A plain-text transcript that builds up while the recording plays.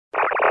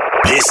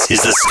This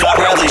is the Scott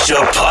Radley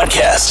Show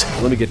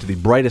podcast. Let me get to the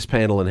brightest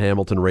panel in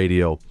Hamilton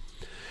radio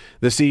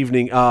this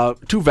evening.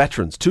 Two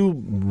veterans,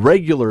 two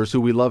regulars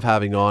who we love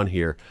having on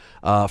here.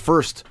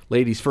 First,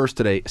 ladies first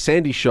today,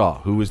 Sandy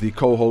Shaw, who is the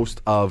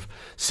co-host of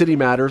City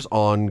Matters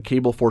on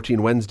Cable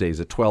 14 Wednesdays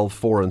at 12,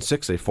 4, and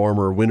 6, a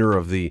former winner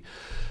of the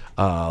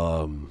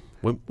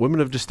Women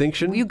of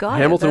Distinction. You got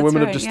Hamilton it. That's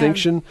Women right, of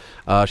Distinction.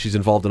 Yeah. She's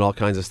involved in all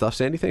kinds of stuff.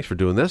 Sandy, thanks for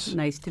doing this.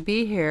 Nice to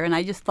be here. And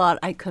I just thought,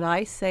 could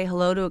I say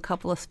hello to a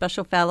couple of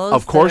special fellows?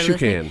 Of course you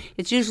can.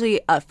 It's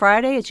usually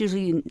Friday. It's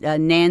usually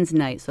Nan's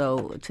night.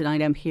 So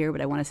tonight I'm here, but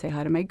I want to say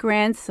hi to my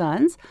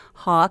grandsons,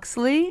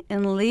 Hawksley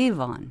and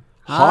Levon.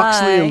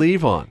 Hawksley and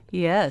Levon.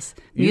 Yes.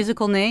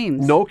 Musical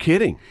names. No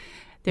kidding.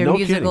 They're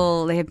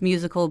musical. They have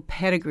musical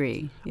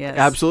pedigree. Yes.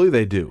 Absolutely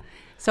they do.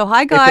 So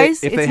hi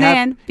guys, it's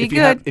Nan. Be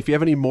good. If you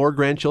have any more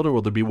grandchildren,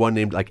 will there be one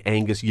named like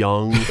Angus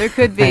Young? There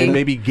could be. And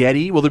maybe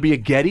Getty. Will there be a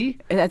Getty?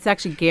 That's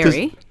actually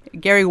Gary.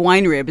 Gary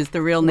Weinrib is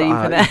the real name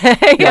for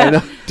that.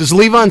 Yeah. Does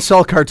Levon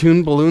sell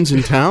cartoon balloons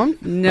in town?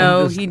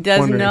 No, he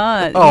does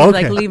not. Oh, he's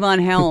okay. like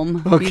Levon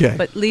Helm. Okay.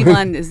 But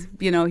Levon is,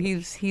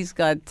 he's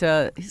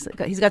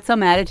got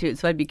some attitude,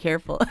 so I'd be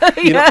careful.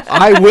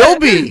 I will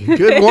be.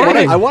 Good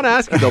morning. I want to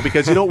ask you though,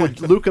 because when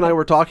Luke and I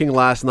were talking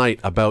last night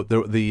about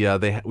we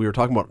were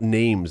talking about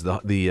names.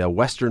 The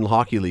Western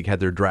Hockey League had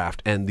their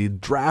draft, and the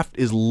draft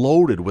is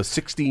loaded with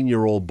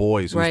 16-year-old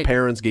boys whose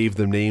parents gave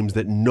them names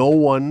that no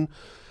one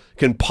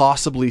can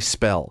possibly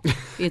spell.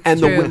 It's and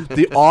true.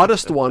 the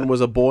oddest one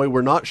was a boy,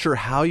 we're not sure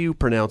how you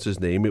pronounce his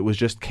name, it was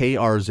just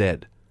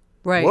KRZ.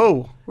 Right.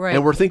 Whoa. Right.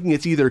 And we're thinking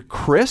it's either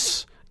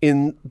Chris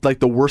in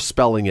like the worst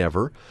spelling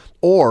ever,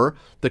 or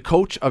the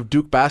coach of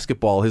Duke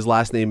basketball, his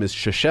last name is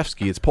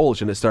Krzyzewski, it's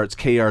Polish and it starts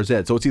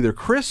KRZ. So it's either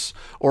Chris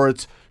or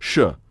it's Sh.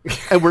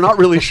 And we're not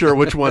really sure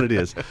which one it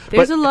is.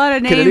 There's a lot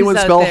of names. Can anyone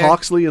out spell there.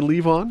 Hawksley and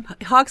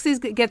Levon? Hawksley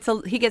gets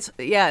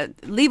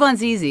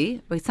Levon's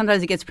easy, but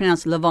sometimes it gets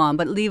pronounced Levon,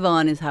 but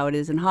Levon is how it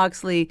is. And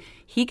Hawksley,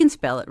 he can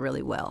spell it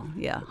really well.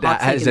 Yeah.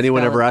 Has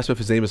anyone ever asked if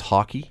his name is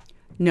Hockey?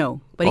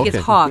 No, but he gets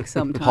Hawk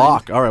sometimes.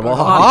 Hawk. All right. Well,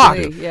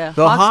 Hawksley, Hawk. Yeah.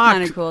 The Hawk's Hawk.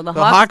 kind of cool. The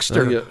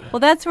Hawkster. Well,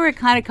 that's where it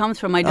kind of comes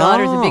from. My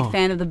daughter's a Oh. big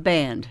fan of the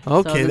band.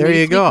 Okay, so there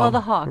you go. We call the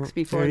Hawks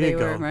before There you they go.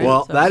 were. Right?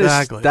 Well,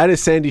 So- that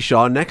is Sandy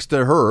Shaw. Next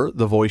to her,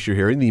 the voice you're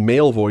hearing, the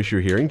male voice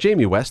you're hearing,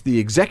 Jamie West, the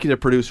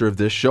executive producer of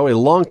this show, a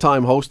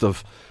longtime host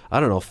of,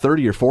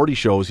 30 or 40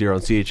 shows here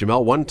on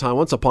CHML.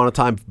 Once upon a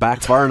time,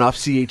 back far enough,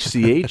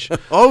 CHCH.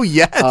 Oh,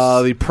 yes.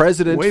 The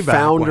president, Way back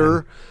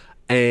founder,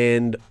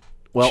 and...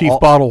 Chief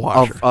bottle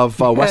washer. of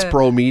West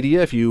Pro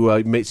Media. If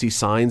you may see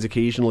signs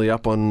occasionally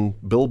up on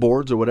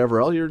billboards or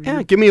whatever else,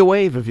 give me a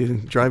wave if you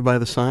drive by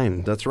the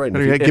sign. that's right. Or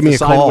If give me the a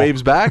sign call.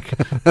 waves back,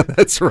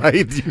 That's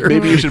right.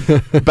 maybe you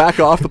should back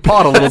off the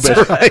pot a little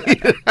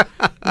bit.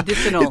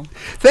 Medicinal.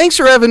 Thanks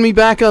for having me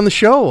back on the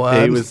show.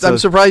 Hey, I'm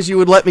surprised you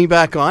would let me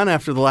back on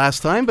after the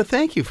last time, but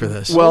thank you for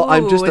this. Well,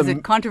 I'm just is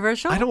it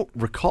controversial? I don't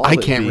recall. I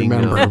it can't being,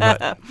 remember,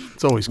 but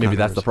it's always Maybe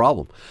that's the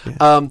problem.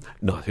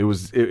 No, it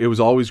was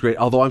always great.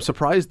 Although I'm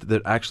surprised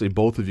that actually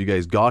both of you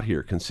guys got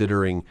here,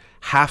 considering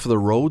half of the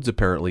roads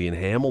apparently in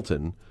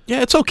Hamilton.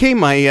 Yeah, it's okay.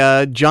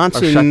 My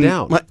Johnson Are shut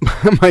down.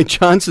 My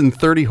Johnson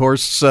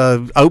 30-horse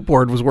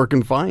outboard was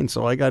working fine,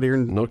 so I got here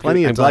in No,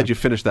 plenty of I'm time. glad you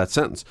finished that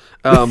sentence.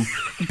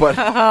 But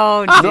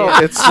Oh, dear. no,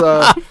 it's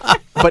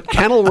but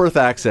Kenilworth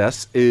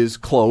access is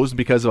closed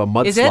because of a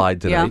Is it?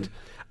 mudslide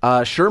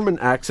tonight. Sherman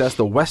access,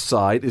 the west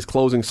side, is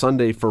closing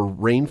Sunday for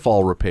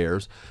rainfall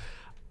repairs.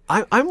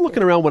 I'm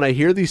looking around when I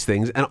hear these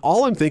things, and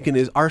all I'm thinking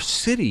is our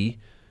city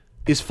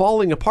is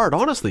falling apart.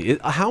 Honestly,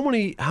 how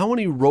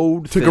many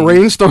road Took things, a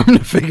rainstorm to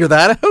figure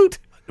that out.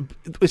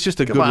 It's just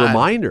a good on.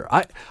 reminder.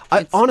 I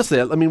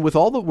honestly, I mean, with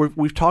all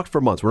we've talked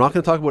for months, we're not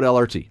going to talk about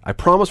LRT. I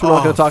promise we're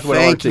not going to talk about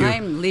thank LRT. you.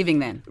 I'm leaving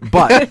then.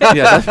 But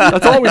yeah,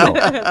 that's all we know.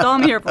 That's all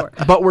I'm here for.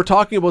 But we're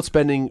talking about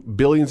spending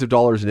billions of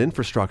dollars in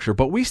infrastructure,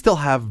 but we still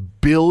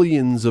have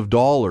billions of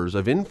dollars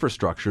of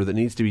infrastructure that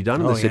needs to be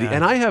done in the city. yeah.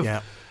 And I have,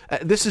 Yeah.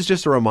 this is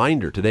just a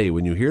reminder today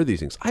when you hear these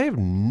things, I have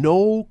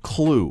no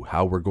clue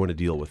how we're going to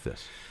deal with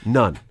this.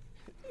 None.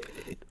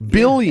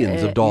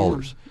 Billions of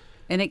dollars.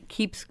 And it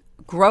keeps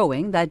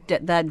growing.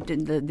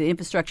 The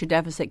infrastructure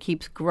deficit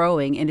keeps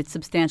growing, and it's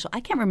substantial.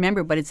 I can't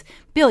remember, but it's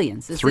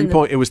billions. It's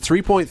It was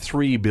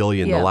 3.3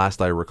 billion the Yeah.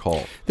 last I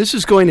recall. This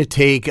is going to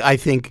take, I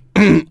think,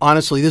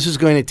 honestly, this is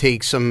going to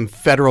take some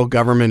federal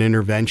government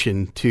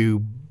intervention to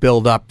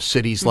build up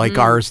cities like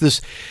ours.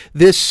 This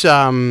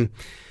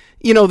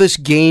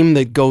game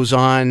that goes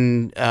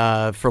on,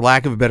 for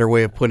lack of a better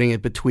way of putting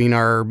it, between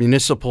our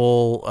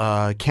municipal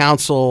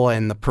council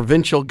and the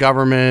provincial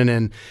government,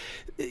 and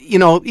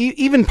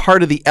even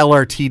part of the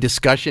LRT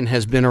discussion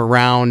has been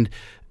around.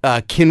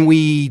 Can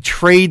we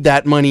trade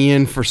that money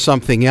in for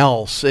something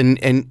else? And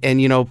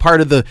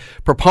part of the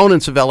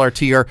proponents of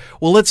LRT are,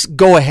 well, let's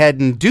go ahead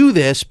and do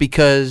this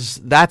because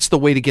that's the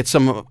way to get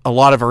a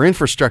lot of our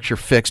infrastructure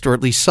fixed, or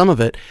at least some of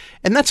it.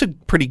 And that's a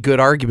pretty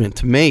good argument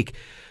to make.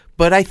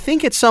 But I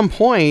think at some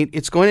point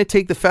it's going to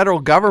take the federal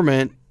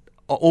government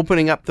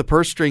opening up the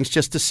purse strings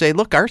just to say,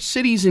 look, our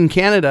cities in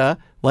Canada,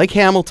 like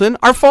Hamilton,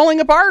 are falling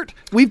apart.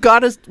 We've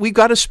got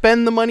to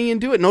spend the money and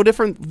do it. No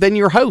different than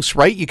your house,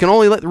 right? You can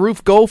only let the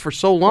roof go for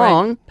so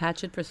long. Right.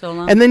 Patch it for so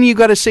long. And then you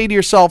got to say to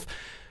yourself,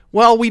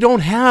 well, we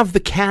don't have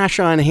the cash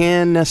on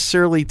hand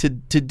necessarily to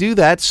do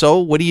that. So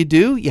what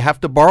do? You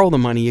have to borrow the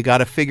money. You got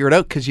to figure it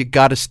out because you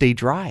got to stay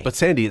dry. But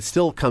Sandy, it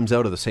still comes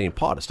out of the same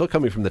pot. It's still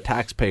coming from the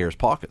taxpayers'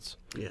 pockets.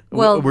 Yeah.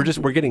 Well,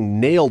 we're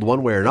getting nailed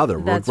one way or another,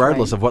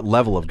 regardless of what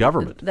level of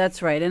government.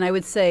 That's right. And I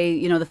would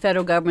say, the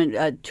federal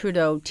government,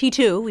 Trudeau,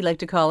 T2, we like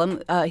to call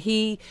him,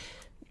 he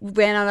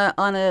ran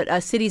on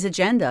a city's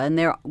agenda, and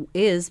there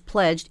is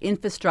pledged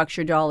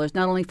infrastructure dollars,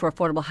 not only for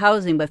affordable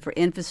housing, but for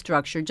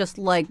infrastructure, just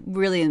like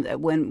really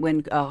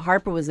when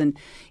Harper was in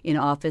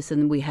office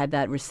and we had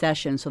that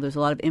recession. So there's a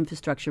lot of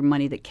infrastructure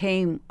money that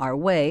came our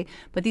way.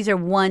 But these are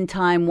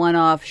one-time,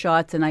 one-off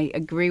shots, and I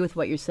agree with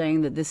what you're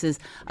saying, that this is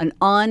an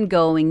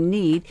ongoing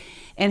need.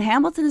 And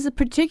Hamilton is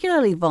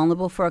particularly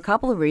vulnerable for a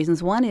couple of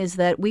reasons. One is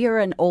that we are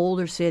an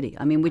older city.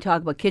 I mean, we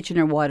talk about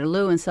Kitchener,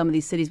 Waterloo, and some of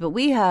these cities, but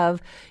we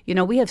have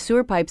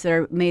sewer pipes that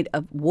are made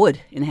of wood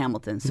in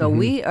Hamilton. So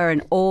we are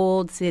an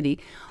old city.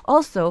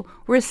 Also,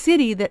 we're a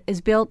city that is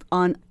built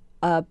on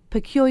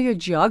peculiar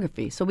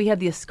geography. So we have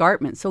the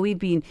escarpment. So we've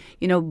been,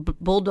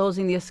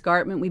 bulldozing the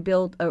escarpment. We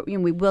built an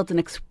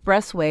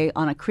expressway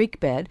on a creek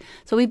bed.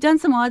 So we've done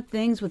some odd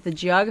things with the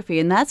geography,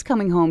 and that's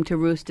coming home to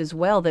roost as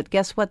well. That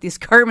guess what? The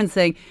escarpment's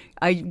saying,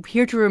 I'm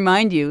here to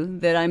remind you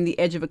that I'm the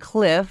edge of a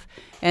cliff,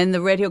 and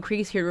the Red Hill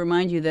Creek's here to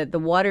remind you that the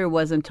water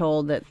wasn't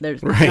told that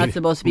there's not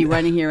supposed to be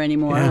running here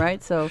anymore,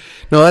 right? So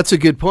no, that's a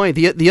good point.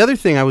 The other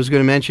thing I was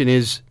going to mention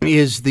is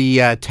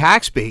the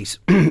tax base.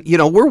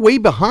 We're way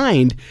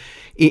behind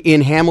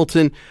in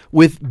Hamilton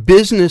with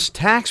business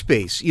tax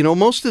base.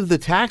 Most of the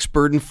tax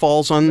burden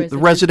falls on the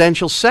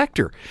residential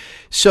sector.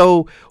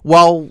 So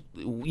while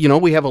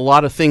we have a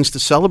lot of things to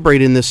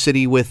celebrate in this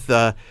city with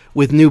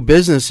new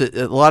business,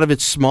 a lot of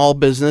it's small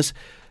business.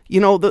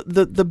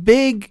 The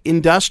big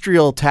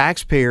industrial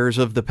taxpayers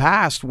of the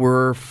past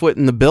were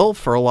footing the bill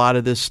for a lot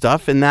of this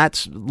stuff, and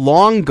that's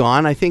long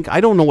gone. I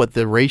don't know what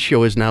the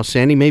ratio is now,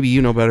 Sandy. Maybe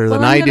you know better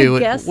than I do. I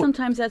guess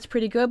sometimes that's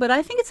pretty good, but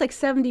I think it's like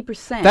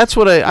 70%. That's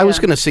what I was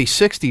going to say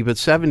 60, but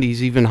 70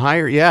 is even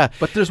higher. Yeah.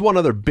 But there's one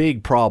other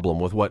big problem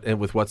with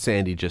what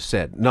Sandy just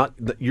said.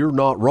 You're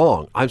not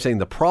wrong. I'm saying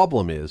the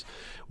problem is,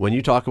 when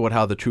you talk about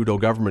how the Trudeau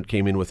government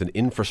came in with an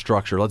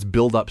infrastructure, let's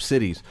build up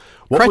cities.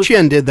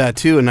 Chrétien did that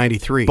too in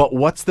 93. But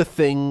what's the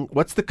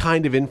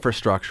kind of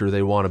infrastructure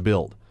they want to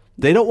build?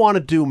 They don't want to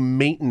do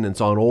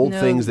maintenance on old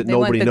things that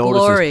nobody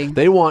notices. Glory.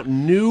 They want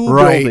new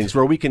buildings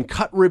where we can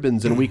cut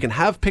ribbons and we can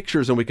have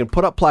pictures and we can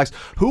put up plaques.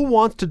 Who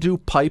wants to do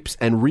pipes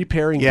and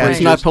repairing bridges?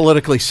 It's not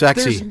politically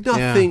sexy. There's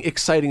nothing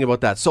exciting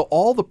about that. So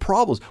all the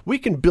problems, we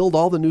can build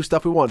all the new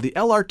stuff we want. The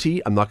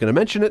LRT, I'm not going to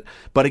mention it,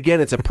 but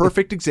again, it's a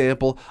perfect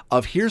example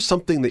of here's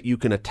something that you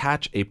can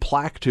attach a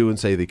plaque to and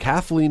say the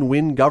Kathleen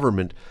Wynne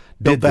government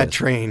built that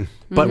train.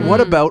 But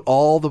what about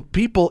all the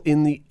people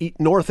in the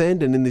North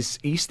End and in this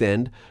East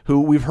End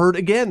who we've heard,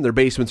 again, their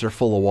basements are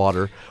full of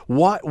water?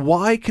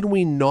 Why can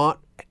we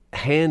not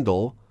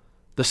handle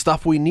the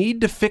stuff we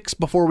need to fix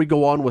before we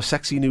go on with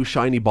sexy new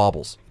shiny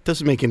baubles?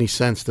 Doesn't make any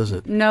sense, does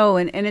it? No,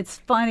 and it's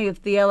funny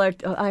if the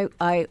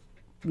LRT...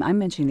 I'm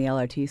mentioning the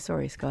LRT.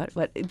 Sorry, Scott,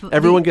 but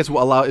everyone is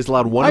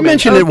allowed one. I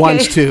mentioned it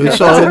once too,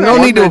 so no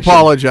need to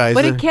apologize.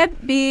 But it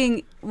kept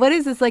being. What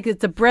is this like?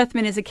 It's a breath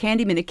mint, it's a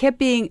candy mint. It kept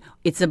being.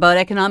 It's about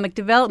economic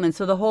development.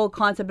 So the whole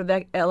concept of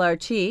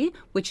LRT,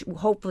 which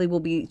hopefully will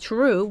be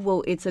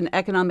true, it's an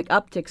economic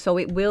uptick. So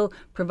it will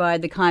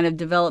provide the kind of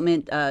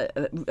development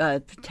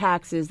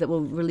taxes that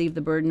will relieve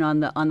the burden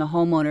on the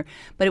homeowner.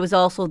 But it was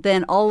also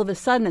then all of a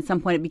sudden at some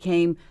point it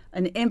became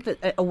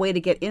a way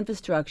to get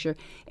infrastructure,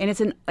 and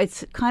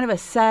it's kind of a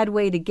sad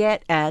way to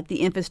get at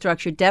the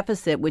infrastructure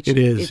deficit, which it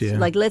is.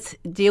 Like, let's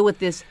deal with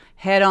this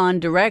head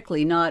on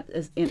directly, not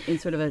as in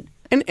sort of a.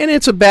 And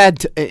it's a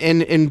bad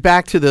and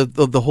back to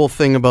the whole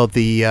thing about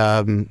the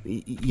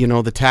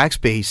the tax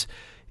base.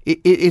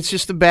 It's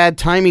just a bad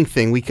timing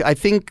thing. I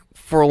think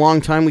for a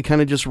long time we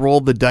kind of just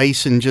rolled the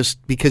dice, and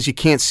just because you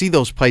can't see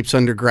those pipes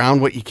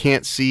underground, what you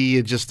can't see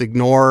you just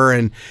ignore,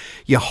 and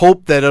you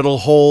hope that it'll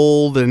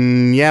hold.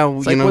 And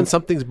it's like when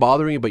something's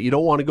bothering you, but you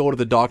don't want to go to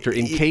the doctor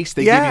in case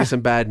they give you some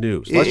bad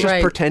news. Let's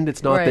just pretend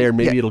it's not there.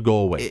 Maybe it'll go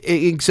away.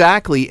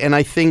 Exactly. And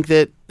I think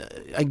that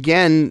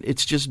again,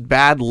 it's just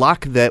bad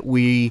luck that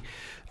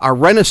our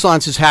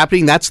renaissance is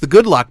happening. That's the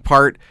good luck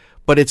part.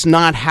 But it's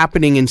not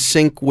happening in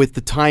sync with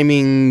the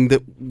timing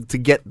to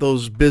get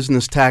those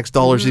business tax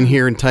dollars in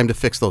here in time to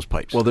fix those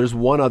pipes. Well, there's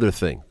one other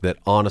thing that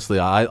honestly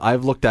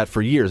I've looked at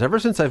for years, ever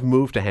since I've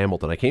moved to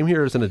Hamilton. I came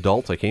here as an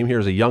adult. I came here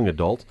as a young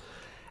adult.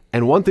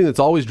 And one thing that's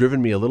always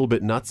driven me a little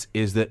bit nuts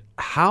is that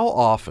how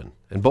often,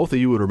 and both of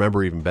you would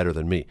remember even better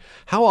than me,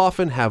 how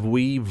often have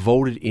we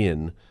voted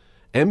in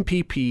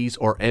MPPs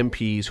or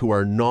MPs who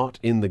are not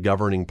in the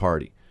governing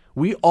party?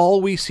 We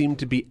always seem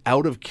to be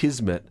out of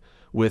kismet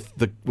with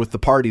the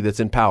party that's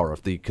in power.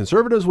 If the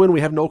Conservatives win,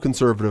 we have no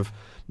Conservative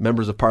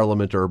members of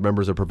Parliament or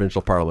members of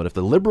provincial Parliament. If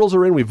the Liberals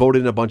are in, we vote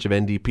in a bunch of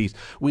NDPs.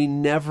 We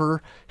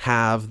never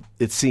have,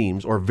 it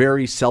seems, or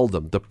very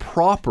seldom, the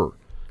proper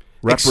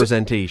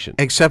representation.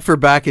 Except for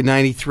back in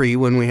 93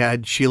 when we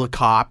had Sheila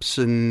Copps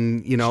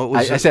and, it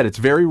was... I said it's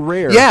very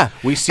rare. Yeah.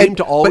 We seem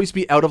to always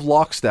be out of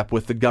lockstep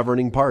with the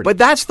governing party. But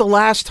that's the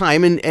last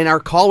time, and our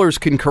callers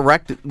can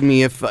correct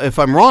me if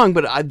I'm wrong,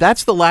 but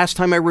that's the last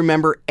time I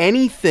remember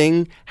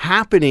anything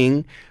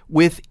happening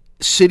with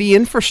city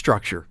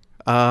infrastructure.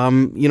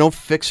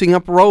 Fixing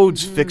up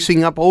roads,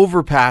 fixing up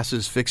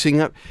overpasses,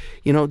 fixing up,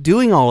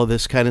 doing all of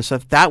this kind of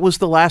stuff. That was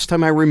the last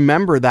time I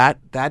remember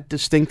that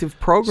distinctive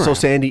program. So,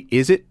 Sandy,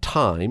 is it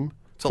time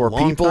for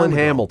people in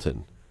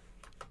Hamilton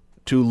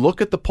to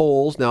look at the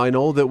polls? Now, I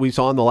know that we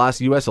saw in the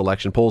last U.S.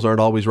 election, polls aren't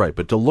always right,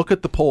 but to look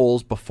at the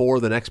polls before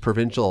the next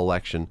provincial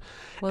election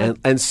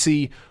and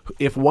see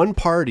if one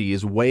party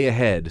is way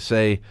ahead,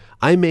 say,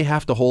 I may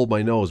have to hold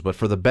my nose, but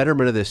for the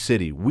betterment of this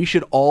city, we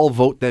should all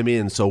vote them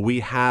in so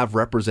we have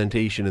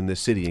representation in this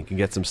city and can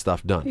get some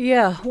stuff done.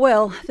 Yeah,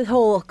 well, the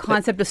whole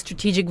concept of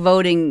strategic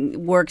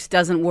voting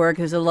doesn't work.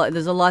 There's a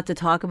lot to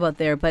talk about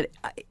there. But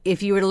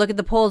if you were to look at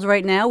the polls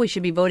right now, we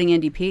should be voting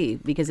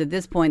NDP because at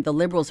this point the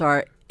Liberals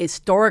are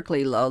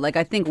historically low. Like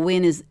I think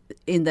Wynne is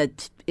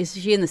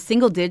she in the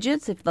single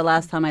digits if the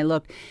last time I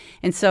looked.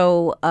 And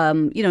so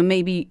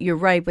maybe you're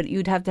right, but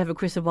you'd have to have a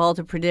crystal ball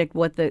to predict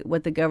what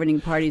the governing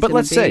party is going to be. But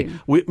let's say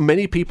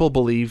many people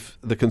believe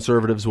the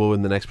Conservatives will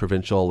win the next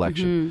provincial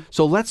election.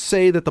 So let's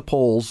say that the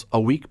polls a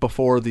week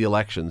before the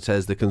election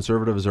says the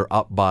Conservatives are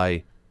up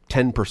by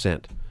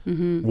 10%.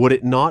 Would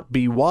it not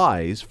be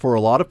wise for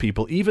a lot of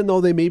people, even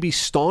though they may be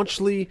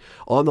staunchly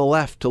on the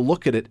left, to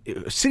look at it,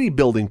 city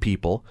building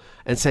people,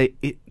 and say,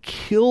 it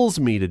kills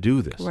me to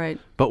do this. Right.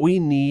 But we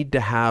need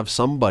to have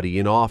somebody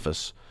in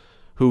office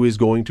who is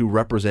going to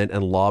represent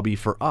and lobby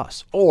for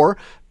us. Or,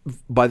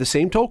 by the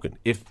same token,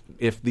 if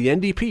the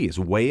NDP is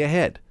way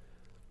ahead,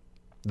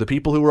 the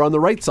people who are on the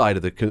right side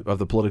of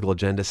the political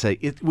agenda say,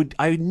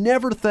 I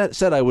never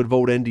said I would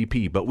vote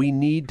NDP, but we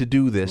need to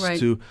do this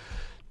to...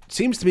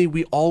 Seems to me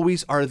we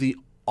always are the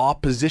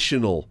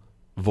oppositional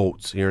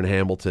votes here in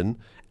Hamilton,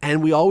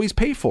 and we always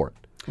pay for it.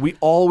 We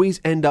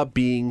always end up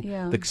being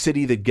the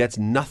city that gets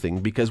nothing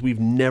because we've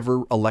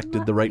never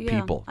elected the right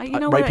people.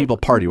 People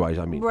party-wise,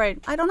 I mean.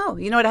 Right. I don't know.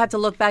 I'd have to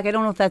look back. I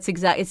don't know if that's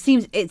exact. It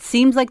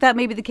seems like that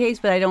may be the case,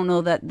 but I don't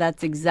know that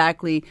that's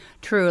exactly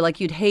true. Like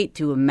you'd hate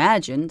to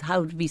imagine how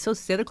it would be so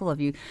cynical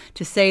of you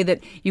to say that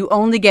you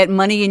only get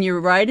money in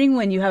your riding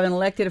when you have an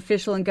elected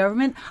official in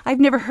government. I've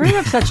never heard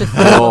of such a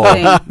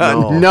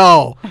thing.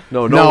 No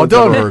one's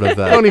ever heard of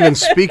that. Don't even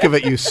speak of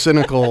it, you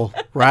cynical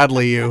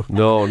Radley, you.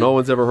 No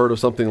one's ever heard of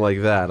something like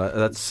that.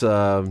 That's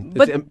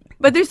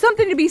but there's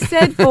something to be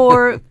said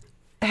for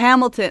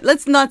Hamilton.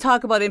 Let's not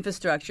talk about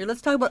infrastructure.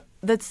 Let's talk about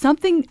that's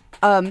something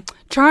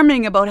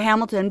charming about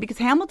Hamilton because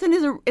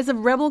Hamilton is a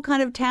rebel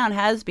kind of town,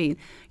 has been.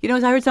 I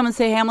heard someone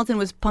say Hamilton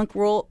was punk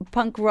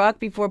rock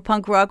before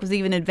punk rock was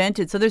even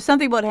invented. So there's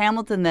something about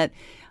Hamilton that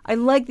I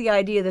like the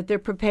idea that they're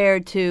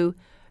prepared to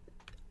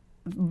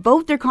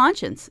vote their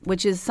conscience,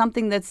 which is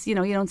something that's you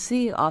don't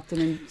see often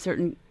in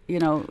certain.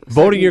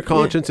 Voting your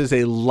conscience is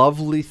a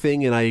lovely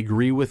thing, and I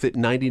agree with it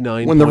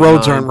 99%. When the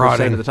roads aren't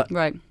rotting. Of the time.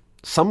 Right.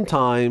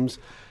 Sometimes,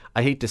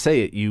 I hate to say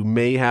it, you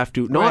may have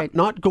to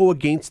not go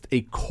against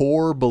a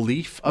core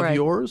belief of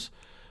yours.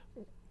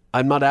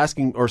 I'm not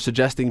asking or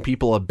suggesting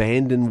people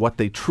abandon what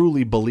they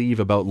truly believe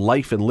about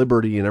life and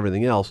liberty and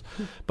everything else.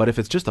 But if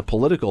it's just a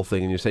political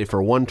thing and you say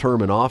for one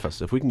term in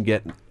office, if we can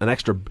get an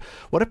extra,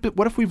 what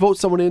if we vote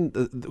someone in,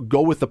 go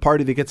with the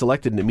party that gets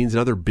elected and it means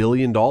another $1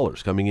 billion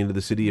coming into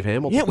the city of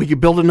Hamilton? Yeah, we could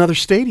build another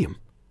stadium.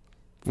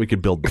 We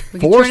could build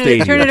four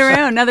stadiums. Turn it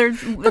around another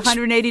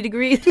 180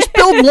 degrees. Just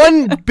build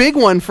one big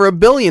one for $1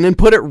 billion and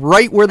put it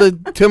right where the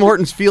Tim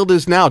Hortons field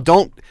is now.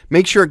 Don't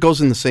make sure it goes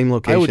in the same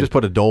location. I would just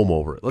put a dome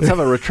over it. Let's have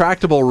a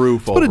retractable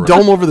roof over it. Put a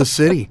dome over the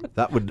city.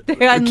 That would keep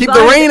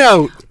the rain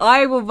out.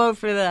 I will vote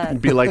for that.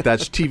 It'd be like that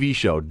TV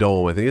show,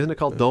 Dome. I think, isn't it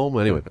called Dome?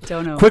 Anyway.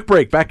 Don't know. Quick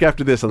break. Back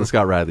after this on The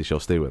Scott Radley Show.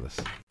 Stay with us.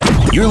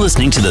 You're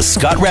listening to The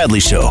Scott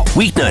Radley Show,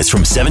 weeknights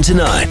from 7 to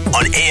 9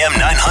 on AM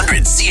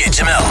 900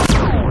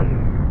 CHML.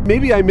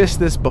 Maybe I missed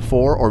this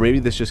before, or maybe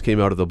this just came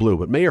out of the blue,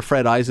 but Mayor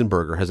Fred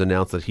Eisenberger has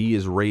announced that he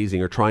is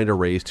raising or trying to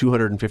raise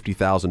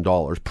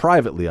 $250,000,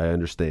 privately I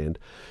understand,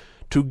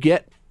 to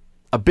get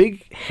a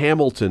big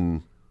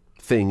Hamilton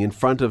thing in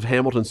front of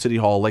Hamilton City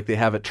Hall like they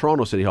have at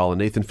Toronto City Hall and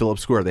Nathan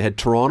Phillips Square. They had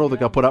Toronto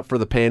that got put up for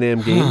the Pan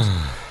Am Games.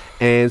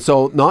 And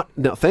so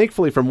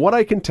thankfully, from what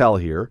I can tell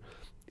here,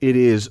 it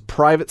is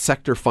private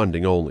sector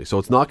funding only. So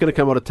it's not going to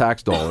come out of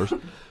tax dollars.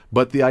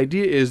 But the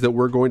idea is that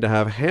we're going to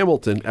have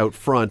Hamilton out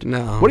front.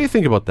 No. What do you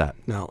think about that?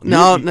 No.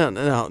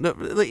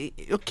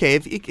 Okay,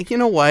 you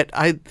know what?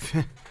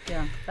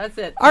 Yeah, that's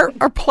it. Our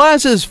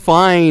plaza's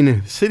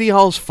fine. City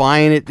Hall's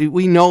fine.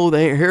 We know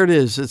that here it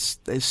is. It's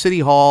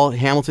City Hall,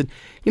 Hamilton.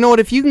 You know what?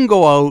 If you can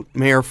go out,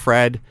 Mayor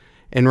Fred,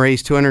 and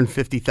raise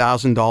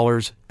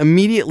 $250,000,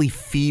 immediately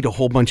feed a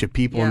whole bunch of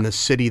people in the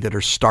city that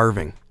are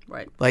starving.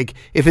 Right. Like,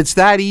 if it's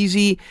that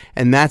easy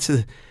and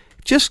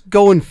just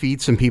go and feed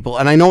some people.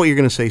 And I know what you're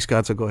going to say,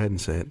 Scott, so go ahead and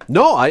say it.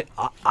 No,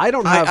 I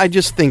don't have... I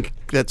just think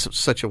that's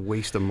such a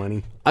waste of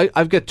money.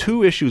 I've got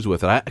two issues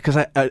with it because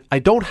I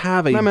don't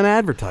have a... I'm an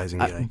advertising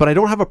guy. But I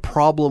don't have a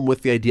problem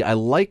with the idea. I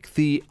like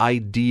the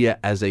idea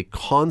as a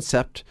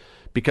concept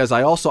because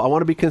I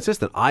want to be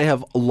consistent. I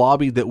have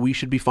lobbied that we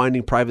should be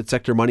finding private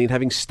sector money and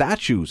having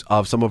statues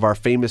of some of our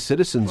famous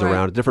citizens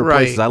around at different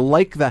places. I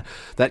like that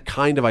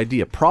kind of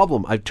idea.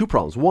 I have two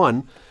problems.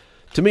 One,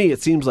 to me,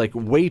 it seems like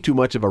way too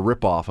much of a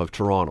ripoff of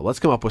Toronto. Let's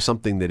come up with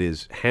something that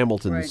is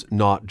Hamilton's,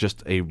 not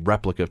just a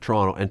replica of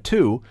Toronto. And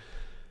two,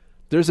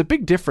 there's a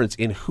big difference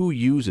in who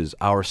uses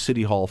our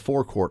City Hall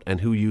forecourt and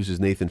who uses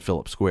Nathan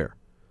Phillips Square.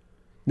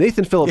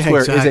 Nathan Phillips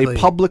Square is a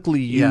publicly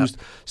used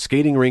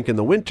skating rink in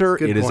the winter.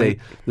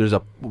 There's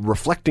a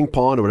reflecting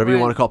pond or whatever you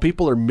want to call it.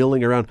 People are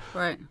milling around.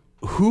 Right.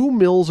 Who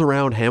mills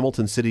around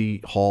Hamilton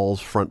City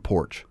Hall's front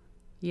porch?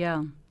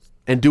 Yeah.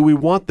 And do we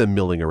want them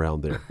milling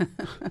around there?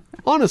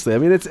 Honestly, I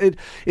mean,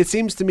 it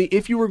seems to me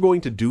if you were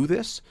going to do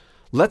this,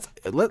 let's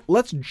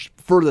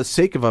for the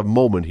sake of a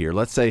moment here,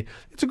 let's say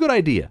it's a good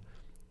idea.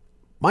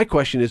 My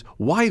question is,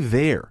 why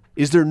there?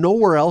 Is there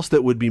nowhere else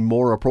that would be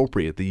more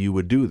appropriate that you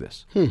would do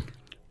this?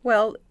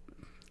 Well,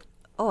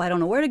 I don't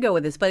know where to go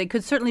with this, but it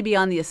could certainly be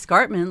on the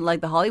escarpment,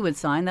 like the Hollywood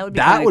sign.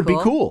 That would be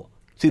cool.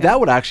 See,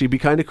 that would actually be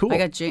kind of cool. I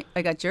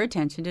got your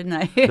attention, didn't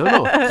I?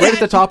 No, right at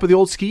the top of the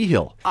old ski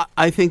hill.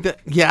 I think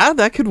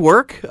that could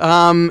work.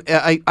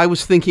 I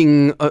was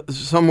thinking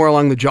somewhere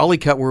along the Jolly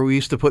Cut where we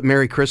used to put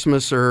Merry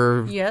Christmas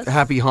or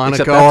Happy Hanukkah.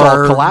 Except that's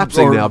all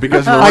collapsing now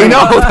because of the I rain.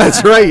 know,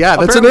 that's right. Yeah,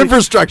 that's an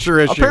infrastructure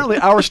issue. Apparently,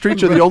 our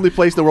streets are the only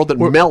place in the world that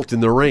melt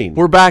in the rain.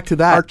 We're back to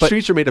that. Our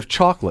streets are made of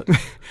chocolate.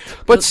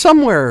 But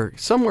somewhere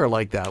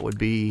like that would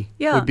be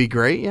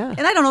great. Yeah,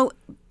 and I don't know,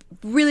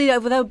 really,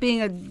 without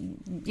being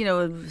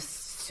a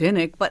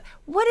cynic, but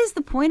what is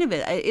the point of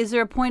it? Is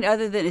there a point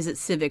other than, is it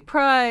civic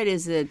pride?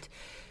 Is it,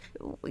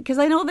 because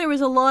I know there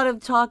was a lot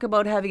of talk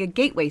about having a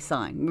gateway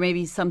sign,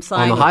 maybe some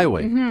sign on the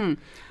highway,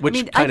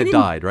 which kind of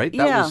died, right?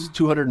 Yeah. That was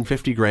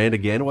 $250,000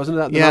 again, wasn't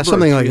that? Yeah,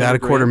 something like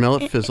that.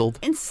 $250,000 fizzled.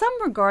 In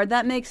some regard,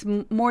 that makes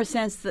more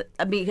sense.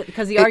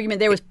 Because the argument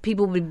there was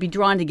people would be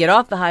drawn to get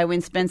off the highway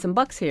and spend some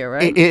bucks here,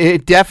 right?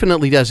 It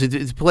definitely does.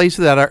 It plays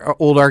to that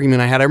old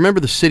argument I had. I remember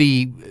the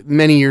city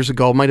many years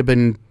ago, it might have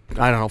been,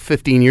 I don't know,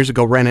 15 years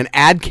ago, ran an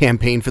ad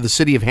campaign for the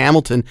city of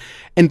Hamilton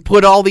and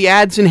put all the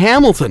ads in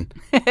Hamilton.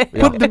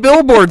 Put the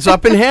billboards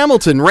up in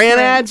Hamilton, ran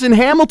ads in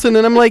Hamilton.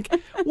 And I'm like,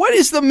 what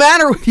is the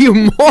matter with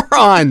you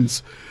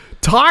morons?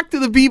 Talk to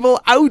the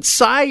people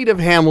outside of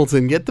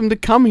Hamilton. Get them to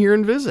come here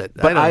and visit.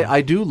 But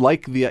I do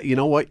like you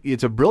know what?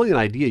 It's a brilliant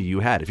idea you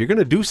had. If you're going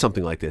to do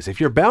something like this,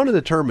 if you're bound and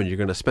determined you're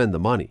going to spend the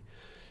money,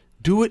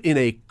 do it in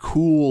a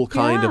cool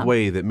kind of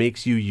way that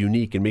makes you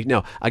unique.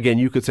 Now, again,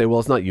 you could say, well,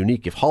 it's not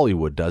unique if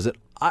Hollywood does it.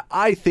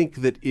 I think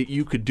that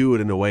you could do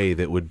it in a way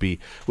that would be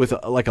with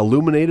like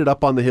illuminated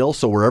up on the hill,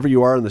 so wherever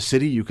you are in the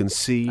city, you can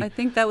see. I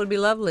think that would be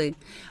lovely.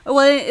 Well,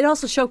 it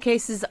also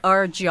showcases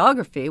our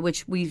geography,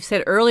 which we've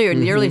said earlier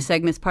in the early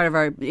segments, part of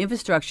our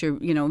infrastructure,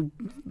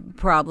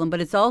 problem. But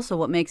it's also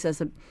what makes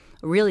us a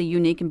really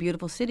unique and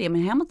beautiful city. I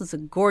mean, Hamilton's a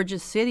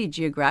gorgeous city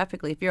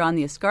geographically. If you're on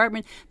the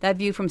escarpment, that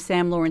view from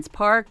Sam Lawrence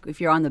Park, if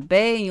you're on the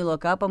bay and you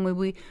look up,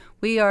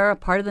 we are a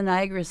part of the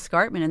Niagara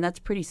Escarpment, and that's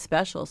pretty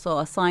special. So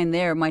a sign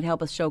there might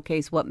help us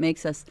showcase what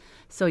makes us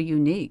so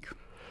unique.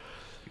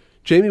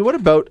 Jamie, what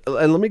about,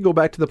 and let me go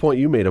back to the point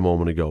you made a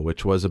moment ago,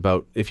 which was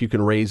about if you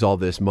can raise all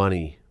this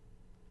money,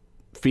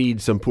 feed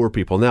some poor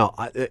people. Now,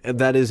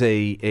 that is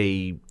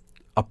a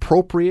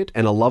appropriate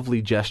and a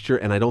lovely gesture,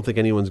 and I don't think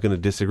anyone's going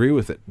to disagree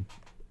with it.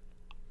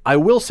 I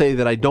will say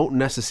that I don't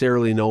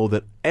necessarily know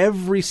that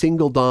every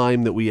single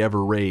dime that we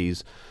ever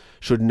raise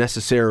should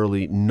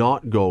necessarily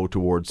not go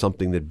towards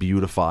something that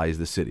beautifies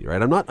the city,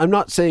 right? I'm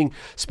not saying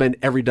spend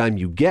every dime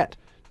you get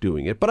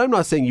doing it, but I'm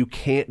not saying you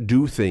can't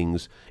do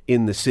things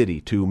in the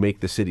city to make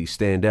the city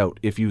stand out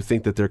if you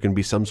think that there can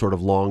be some sort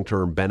of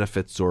long-term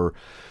benefits or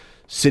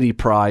city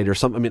pride or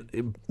something. I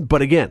mean,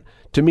 but again,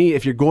 to me,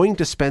 if you're going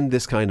to spend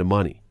this kind of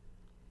money,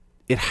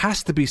 it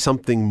has to be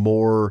something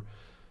more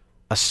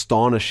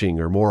astonishing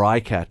or more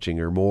eye-catching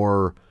or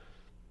more,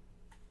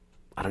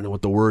 I don't know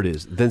what the word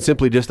is, than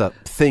simply just a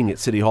thing at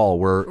City Hall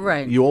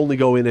where you only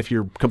go in if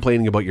you're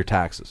complaining about your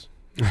taxes.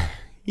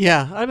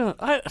 Yeah,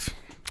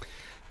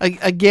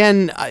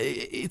 again,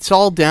 it's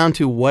all down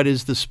to what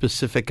is the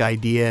specific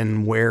idea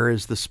and where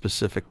is the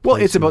specific place.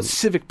 Well, it's about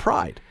civic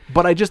pride.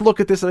 But I just look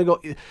at this and I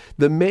go,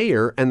 the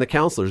mayor and the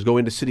councillors go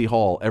into City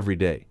Hall every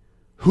day.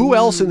 Who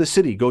else in the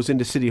city goes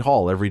into City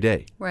Hall every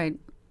day? Right.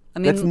 I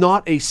mean, it's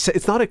not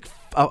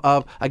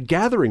a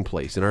gathering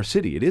place in our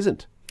city. It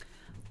isn't.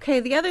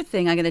 Okay, the other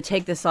thing, I'm going to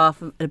take this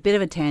off a bit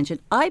of a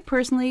tangent. I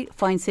personally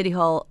find City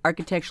Hall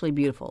architecturally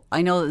beautiful.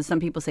 I know that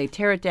some people say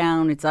tear it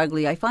down, it's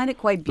ugly. I find it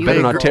quite beautiful.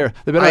 They better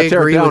not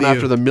tear it down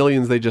after the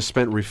millions they just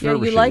spent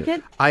refurbishing you like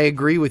it? I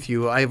agree with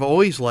you. I've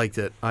always liked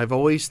it. I've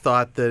always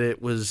thought that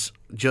it was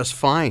just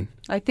fine.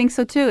 I think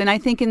so too, and I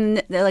think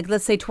in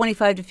let's say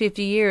 25 to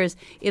 50 years,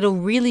 it'll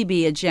really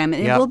be a gem,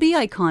 and it will be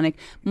iconic,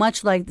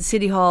 much like the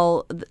City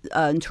Hall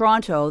in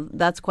Toronto.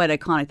 That's quite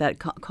iconic. That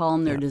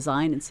column, their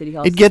design in City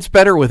Hall. It gets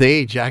better with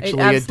age.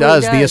 Actually, it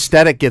does. The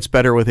aesthetic gets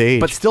better with age.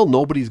 But still,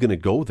 nobody's going to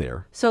go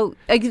there. So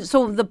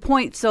the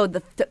point. So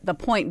the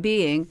point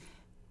being,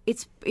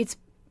 it's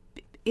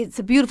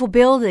a beautiful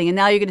building, and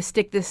now you're going to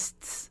stick this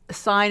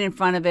sign in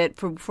front of it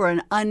for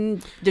an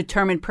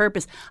undetermined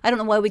purpose. I don't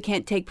know why we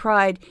can't take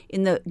pride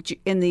in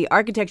the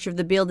architecture of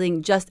the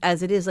building just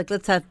as it is. Like,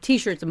 let's have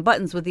T-shirts and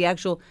buttons with the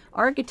actual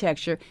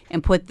architecture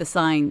and put the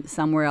sign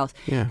somewhere else.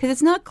 Because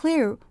it's not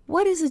clear,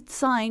 what is a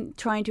sign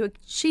trying to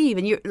achieve?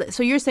 And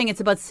you're saying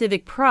it's about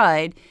civic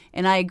pride,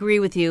 and I agree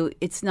with you.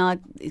 It's not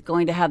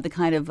going to have the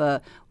kind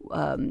of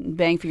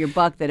bang for your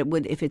buck that it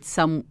would if it's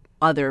some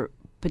other.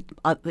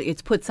 But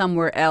it's put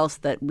somewhere else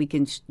that we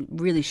can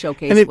really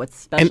showcase what's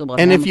special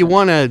about And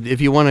Hamilton. if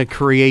you want to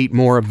create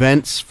more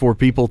events for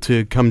people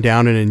to come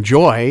down and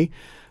enjoy,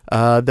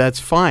 that's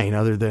fine.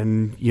 Other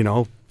than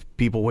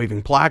people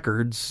waving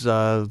placards,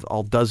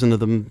 all dozen of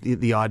them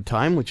the odd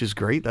time, which is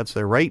great. That's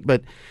their right.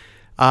 But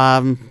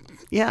I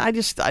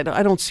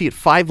don't see it.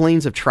 5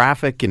 lanes of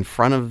traffic in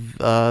front of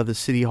the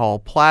City Hall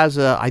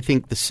Plaza. I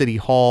think the City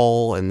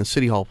Hall and the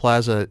City Hall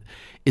Plaza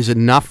is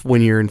enough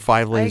when you're in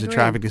 5 lanes of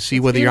traffic to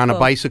see whether you're on a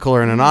bicycle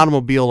or in an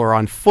automobile or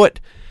on foot.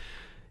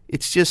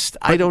 It's just,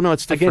 I don't know,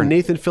 it's different. Again,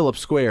 Nathan Phillips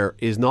Square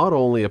is not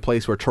only a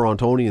place where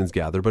Torontonians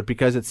gather, but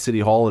because it's City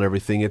Hall and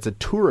everything, it's a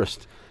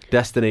tourist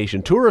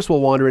destination. Tourists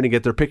will wander in and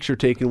get their picture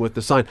taken with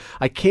the sign.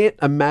 I can't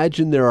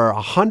imagine there are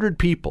 100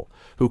 people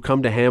who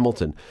come to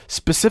Hamilton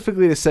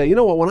specifically to say, you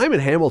know what, when I'm in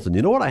Hamilton,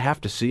 you know what I have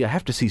to see? I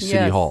have to see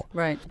City Hall.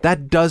 Right.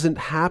 That doesn't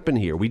happen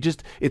here.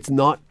 It's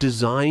not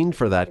designed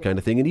for that kind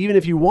of thing. And even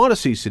if you want to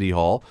see City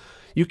Hall,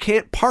 you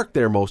can't park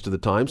there most of the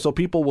time, so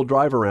people will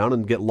drive around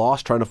and get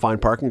lost trying to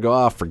find parking and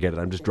go, forget it,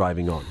 I'm just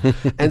driving on.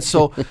 And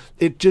so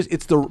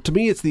to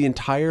me, it's the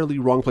entirely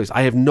wrong place.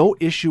 I have no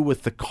issue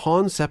with the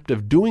concept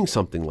of doing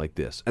something like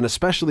this, and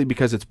especially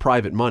because it's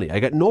private money. I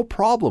got no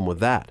problem with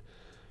that.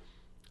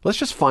 Let's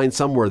just find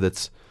somewhere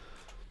that's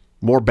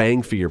more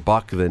bang for your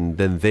buck than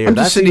there. I'm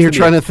just sitting here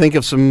trying to think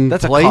of some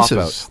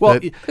places. Well,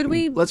 could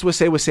we? Let's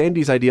say with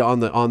Sandy's idea on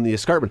the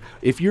escarpment.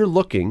 If you're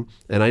looking,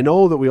 and I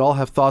know that we all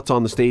have thoughts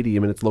on the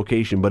stadium and its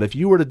location, but if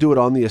you were to do it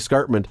on the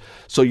escarpment,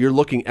 so you're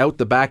looking out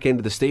the back end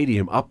of the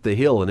stadium, up the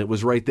hill, and it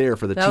was right there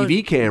for the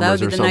TV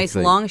cameras or something. That would be the nice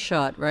long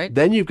shot, right?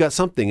 Then you've got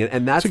something,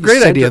 and that's a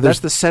great idea.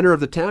 That's the center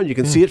of the town. You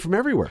can see it from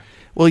everywhere.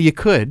 Well, you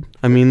could.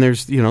 I mean,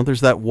 there's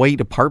that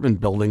white apartment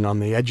building on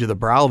the edge of the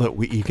brow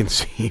that you can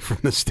see from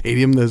the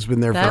stadium that's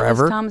been there forever.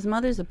 That was Tom's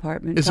mother's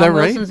apartment. Is Tom that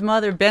right? Wilson's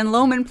mother, Ben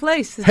Lomond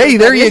Place. Hey,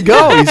 there you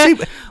go. You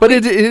see, but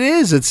it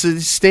is. It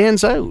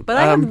stands out. But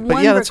I have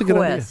one that's a good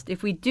idea. request.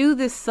 If we do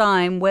this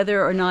sign,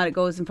 whether or not it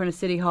goes in front of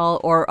City Hall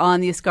or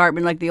on the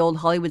escarpment like the old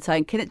Hollywood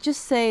sign, can it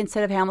just say,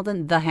 instead of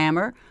Hamilton, the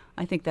Hammer?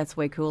 I think that's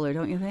way cooler,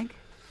 don't you think?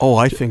 Oh,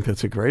 I think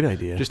that's a great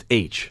idea. Just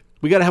H.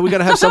 We gotta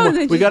have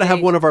someone. We gotta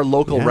have one of our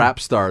local rap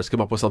stars come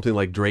up with something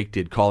like Drake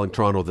did, calling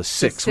Toronto the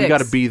Six. We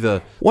gotta be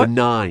the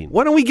 9.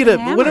 Why don't we get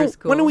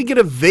why don't we get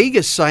a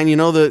Vegas sign?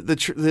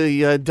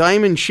 The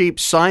diamond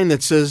shaped sign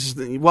that says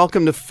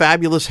 "Welcome to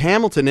Fabulous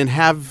Hamilton" and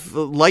have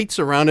lights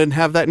around it and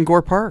have that in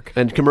Gore Park.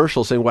 And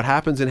commercials saying what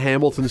happens in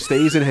Hamilton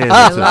stays in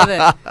Hamilton. I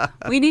love it.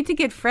 We need to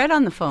get Fred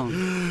on the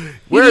phone.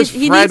 Where's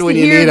Fred when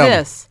you need him?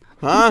 This.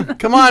 Huh?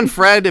 Come on,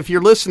 Fred. If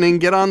you're listening,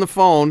 get on the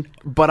phone.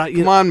 But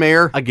come on,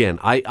 Mayor. Again,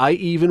 I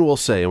even will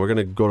say, and we're going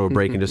to go to a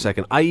break in just a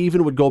second, I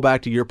even would go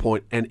back to your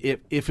point, and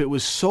if it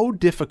was so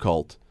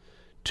difficult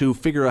to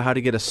figure out how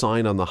to get a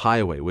sign on the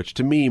highway, which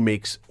to me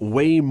makes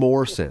way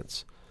more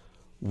sense,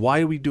 why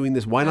are we doing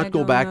this? Why not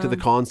go back to the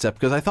concept?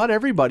 Because I thought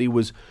everybody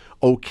was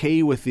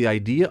okay with the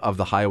idea of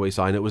the highway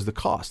sign. It was the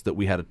cost that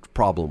we had a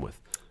problem with.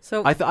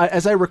 So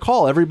as I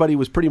recall, everybody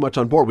was pretty much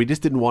on board. We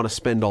just didn't want to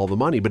spend all the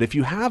money. But if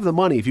you have the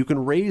money, if you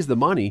can raise the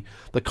money,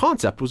 the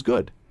concept was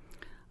good.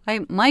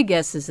 My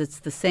guess is it's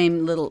the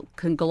same little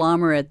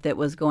conglomerate that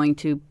was going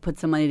to put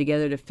some money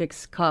together to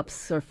fix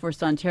Cops or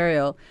First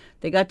Ontario.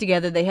 They got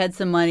together, they had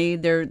some money,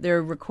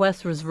 their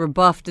request was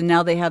rebuffed, and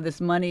now they have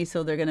this money,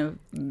 so they're going to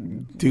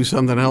do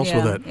something else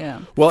with it.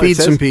 Yeah. Well, feed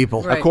some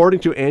people. Right. According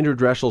to Andrew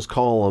Dreschel's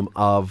column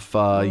of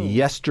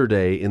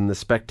yesterday in The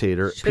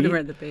Spectator, should have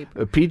read the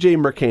paper. PJ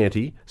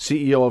Mercanti,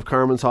 CEO of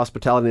Carmen's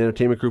Hospitality and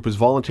Entertainment Group, is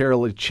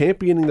voluntarily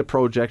championing the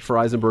project for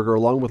Eisenberger,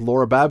 along with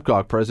Laura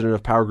Babcock, president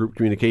of Power Group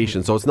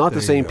Communications. So it's not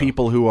the same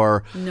people who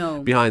are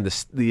behind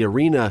the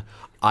arena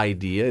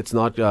idea. It's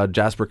not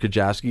Jasper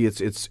Kajewski.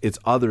 It's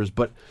others.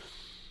 But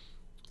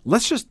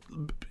let's just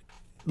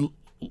the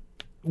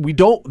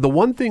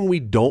one thing we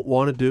don't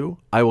want to do,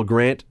 I will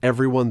grant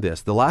everyone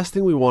this. The last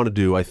thing we want to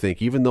do, I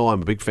think, even though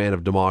I'm a big fan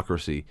of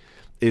democracy,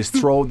 is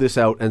throw this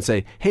out and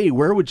say, hey,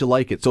 where would you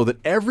like it? So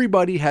that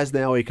everybody has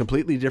now a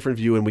completely different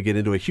view and we get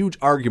into a huge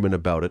argument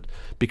about it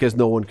because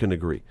no one can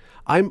agree.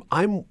 I'm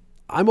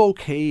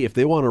okay if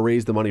they want to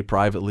raise the money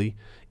privately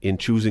in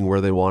choosing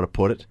where they want to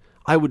put it.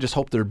 I would just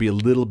hope there'd be a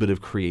little bit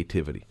of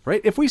creativity,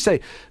 right? If we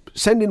say,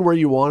 send in where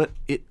you want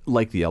it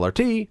like the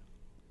LRT,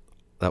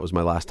 that was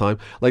my last time,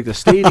 like the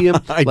stadium,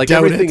 like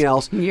everything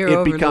else, You're it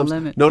over becomes the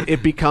limit.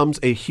 it becomes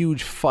a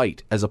huge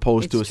fight as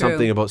opposed to It's true.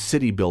 something about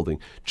city building.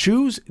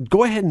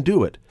 Go ahead and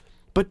do it.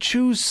 But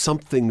choose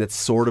something that's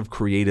sort of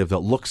creative, that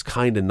looks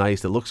kind of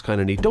nice, that looks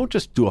kind of neat. Don't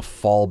just do a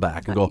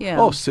fallback and go,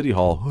 Yeah. oh, City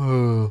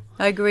Hall.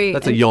 I agree.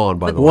 That's a And- yawn,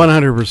 by the way.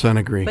 100%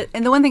 agree.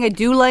 And the one thing I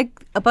do like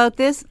about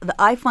this,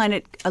 I find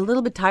it a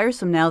little bit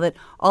tiresome now that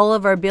all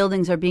of our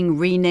buildings are being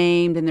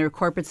renamed and there are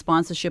corporate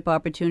sponsorship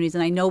opportunities.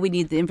 And I know we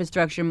need the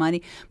infrastructure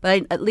money, but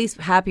I'm at least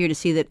happier to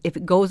see that if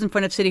it goes in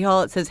front of City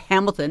Hall, it says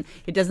Hamilton.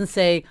 It doesn't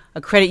say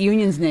a credit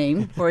union's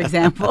name, for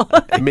example.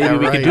 Maybe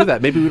we can do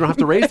that. Maybe we don't have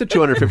to raise the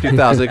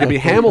 $250,000. It could be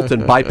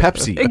Hamilton by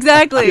Pepsi.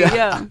 Exactly.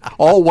 Yeah.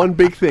 All one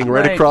big thing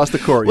right Right. across the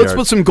courtyard. Let's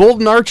put some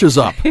golden arches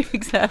up.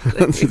 Exactly.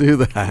 Let's do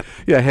that.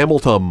 Yeah,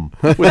 Hamilton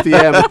with the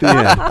M at the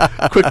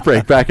end. Quick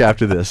break. Back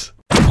after this.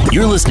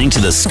 You're listening to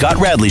The Scott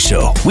Radley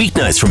Show,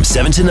 weeknights from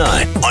 7 to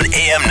 9 on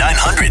AM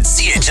 900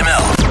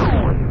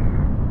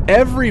 CHML.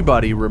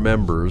 Everybody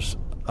remembers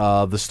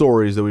the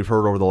stories that we've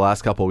heard over the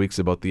last couple of weeks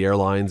about the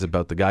airlines,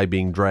 about the guy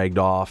being dragged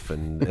off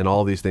and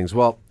all these things.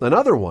 Well,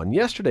 another one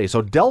yesterday.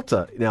 So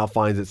Delta now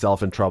finds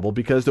itself in trouble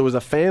because there was a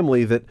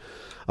family that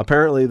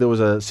apparently there was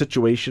a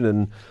situation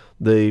and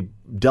the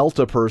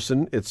Delta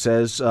person, it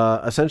says,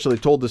 essentially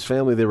told this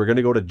family they were going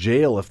to go to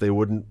jail if they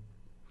wouldn't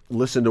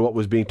listen to what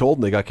was being told,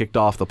 and they got kicked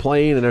off the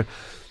plane.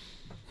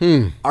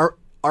 And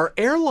are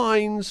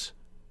airlines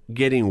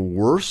getting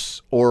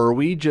worse, or are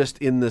we just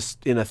in a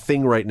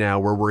thing right now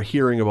where we're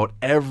hearing about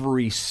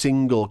every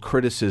single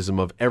criticism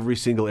of every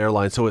single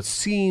airline? So it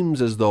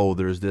seems as though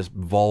there's this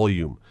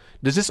volume.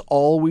 Does this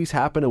always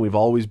happen and we've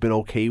always been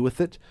okay with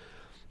it,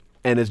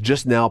 and it's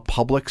just now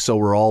public, so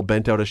we're all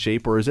bent out of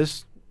shape, or is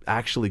this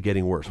actually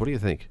getting worse? What do you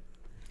think?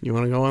 You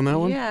want to go on that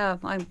one? Yeah,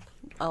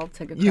 I'll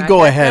take a crack You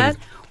go at ahead. that.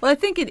 Well, I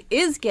think it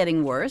is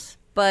getting worse,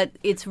 but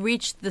it's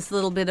reached this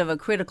little bit of a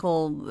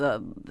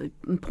critical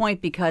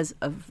point because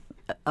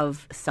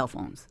of cell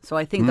phones. So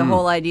I think the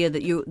whole idea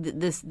that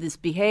this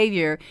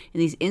behavior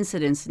and these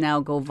incidents now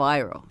go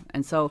viral.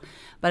 And so,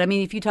 but I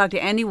mean, if you talk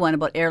to anyone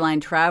about airline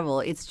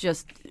travel, it's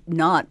just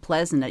not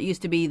pleasant. It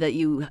used to be that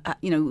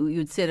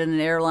you'd sit in an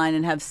airline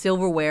and have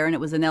silverware, and it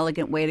was an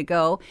elegant way to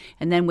go.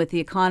 And then with the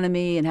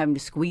economy and having to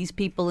squeeze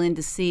people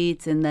into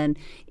seats, and then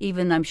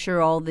even I'm sure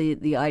all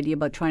the idea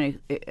about trying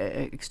to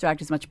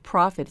extract as much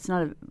profit. It's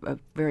not a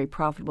very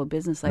profitable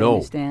business, I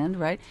understand,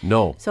 right?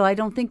 No. So I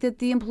don't think that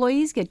the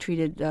employees get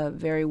treated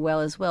very well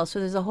as well. So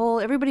there's a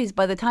whole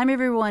by the time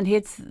everyone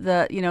hits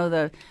their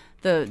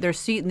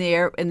seat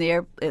in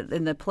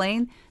the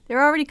plane,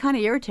 they're already kind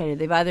of irritated.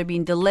 They've either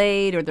been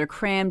delayed or they're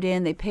crammed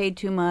in. They paid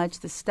too much.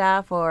 The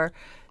staff are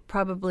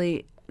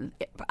probably.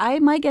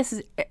 My guess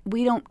is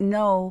we don't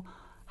know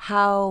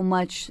how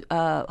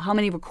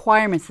many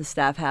requirements the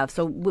staff have.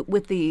 So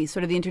with the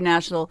sort of the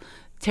international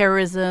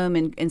terrorism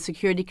and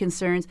security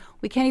concerns,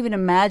 we can't even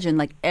imagine,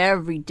 like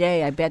every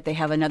day I bet they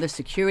have another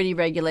security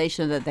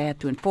regulation that they have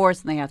to enforce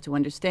and they have to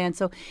understand.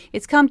 So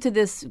it's come to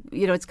this,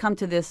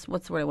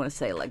 what's the word I want to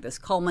say, like this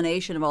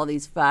culmination of all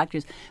these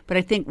factors. But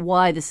I think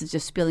why this is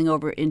just spilling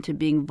over into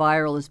being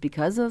viral is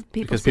because of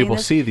people Because seeing people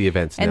this. see the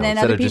events now And then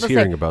instead other of just people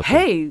hearing say, about them.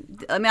 hey,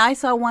 I mean, I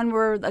saw one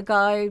where a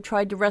guy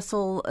tried to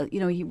wrestle,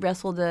 he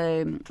wrestled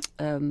a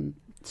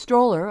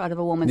stroller out of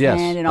a woman's Yes,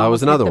 hand and that was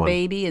almost hit another the one.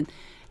 baby.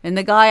 And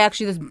the guy,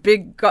 actually, this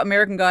big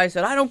American guy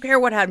said, I don't care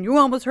what happened. You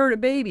almost hurt a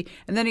baby.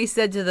 And then he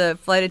said to the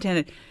flight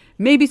attendant,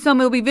 maybe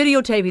someone will be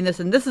videotaping this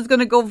and this is going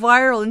to go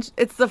viral. And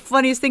it's the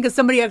funniest thing because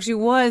somebody actually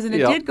was, and it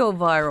did go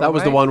viral. That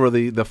was the right? one where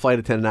the flight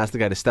attendant asked the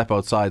guy to step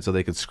outside so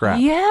they could scrap.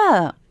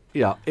 Yeah.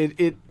 Yeah.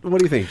 What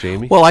do you think,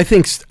 Jamie? Well, I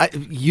think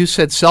you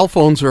said cell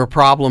phones are a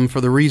problem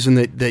for the reason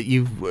that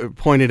you've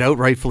pointed out,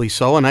 rightfully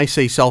so. And I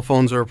say cell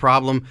phones are a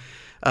problem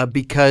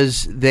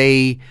because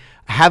they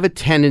have a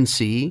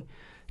tendency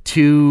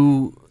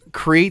to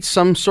create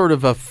some sort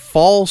of a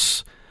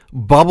false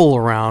bubble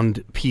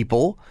around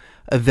people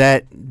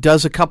that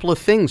does a couple of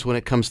things when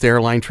it comes to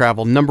airline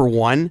travel. Number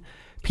one,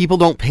 people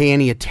don't pay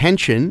any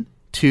attention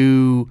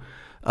to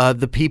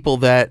the people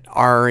that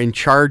are in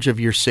charge of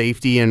your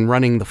safety and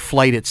running the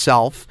flight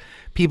itself.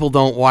 People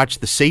don't watch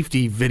the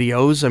safety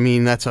videos. I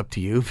mean, that's up to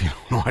you. If you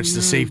don't watch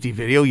the safety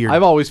video,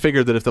 I've always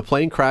figured that if the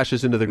plane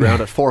crashes into the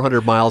ground at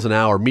 400 miles an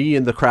hour, me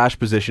in the crash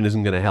position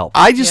isn't going to help.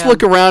 I just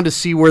look around to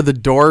see where the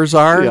doors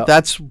are. Yeah.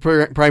 That's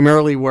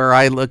primarily where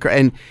I look.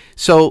 And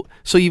so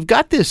you've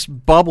got this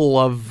bubble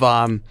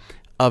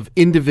of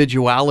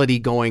individuality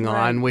going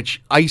on,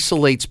 which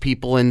isolates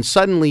people and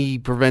suddenly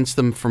prevents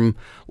them from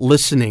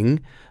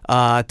listening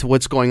to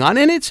what's going on.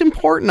 And it's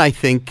important, I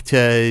think,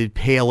 to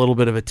pay a little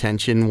bit of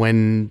attention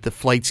when the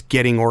flight's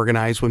getting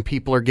organized, when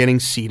people are getting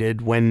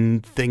seated, when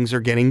things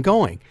are getting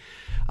going.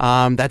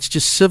 That's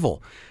just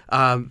civil.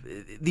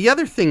 The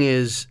other thing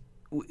is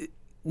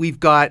we've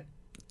got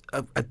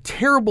a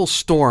terrible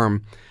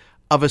storm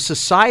of a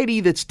society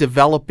that's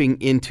developing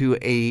into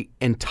a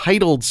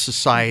entitled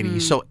society.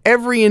 So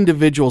every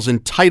individual's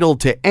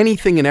entitled to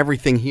anything and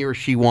everything he or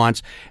she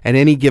wants at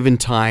any given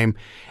time.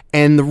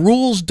 And the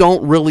rules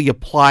don't really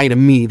apply to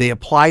me. They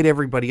apply to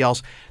everybody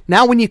else.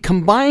 Now, when you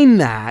combine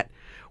that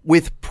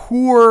with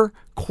poor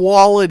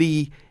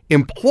quality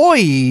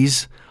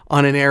employees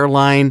on an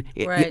airline,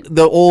 Right.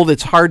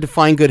 it's hard to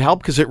find good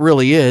help, because it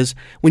really is.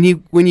 When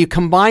you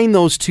combine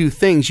those two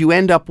things, you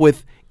end up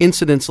with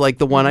incidents like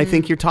the one I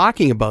think you're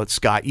talking about,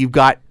 Scott. You've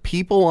got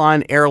people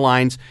on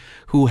airlines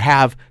who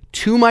have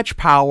too much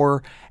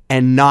power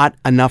and not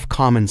enough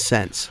common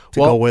sense to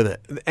go with it.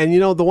 And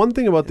the one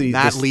thing about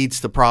That leads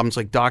to problems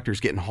like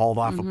doctors getting hauled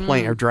off a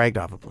plane or dragged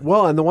off a plane.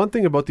 Well, and the one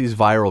thing about these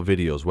viral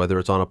videos, whether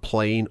it's on a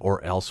plane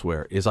or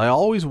elsewhere, is I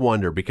always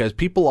wonder, because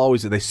people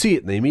always, they see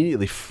it and they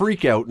immediately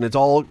freak out, and it's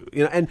all,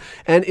 and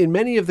in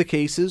many of the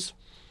cases,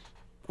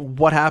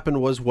 what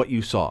happened was what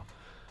you saw.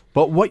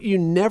 But what you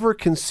never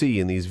can see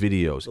in these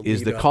videos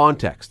is the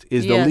context,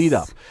 is the lead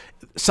up.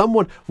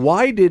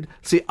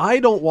 I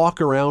don't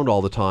walk around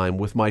all the time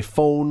with my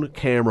phone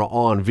camera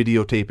on,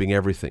 videotaping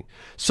everything.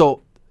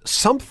 So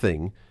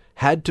something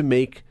had to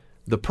make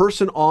the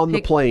person on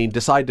the plane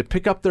decide to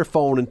pick up their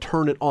phone and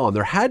turn it on.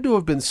 There had to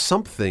have been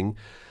something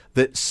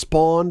that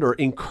spawned or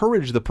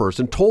encouraged the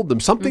person, told them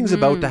something's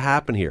about to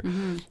happen here.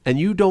 And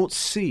you don't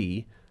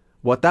see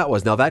what that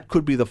was. Now, that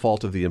could be the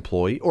fault of the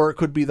employee, or it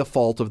could be the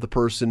fault of the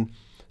person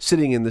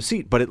sitting in the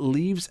seat, but it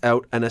leaves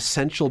out an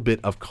essential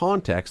bit of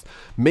context.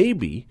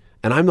 Maybe,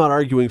 and I'm not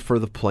arguing for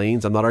the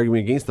planes, I'm not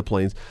arguing against the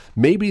planes,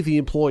 maybe the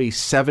employee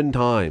 7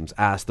 times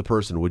asked the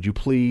person, would you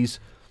please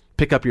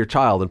pick up your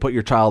child and put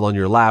your child on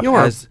your lap?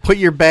 Or put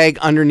your bag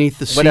underneath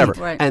the seat. Whatever.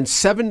 Right. And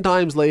 7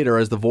 times later,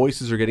 as the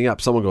voices are getting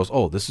up, someone goes,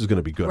 oh, this is going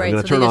to be good. Right, I'm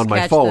going to so they turn on just my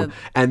catch phone.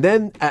 And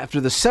then after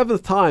the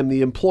 7th time,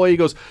 the employee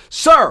goes,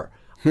 sir,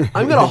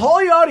 I'm going to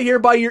haul you out of here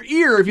by your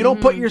ear if you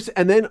don't put your...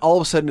 And then all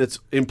of a sudden it's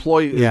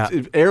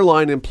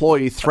airline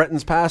employee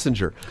threatens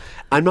passenger.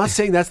 I'm not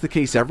saying that's the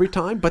case every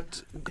time,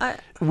 but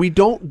we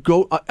don't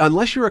go...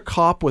 unless you're a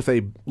cop with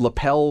a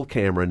lapel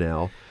camera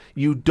now,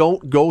 you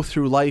don't go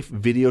through life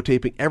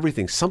videotaping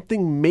everything.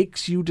 Something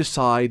makes you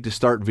decide to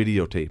start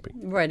videotaping.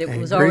 Right. It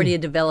was already a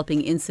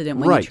developing incident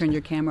when you turned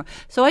your camera.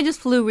 So I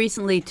just flew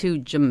recently to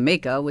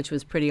Jamaica, which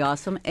was pretty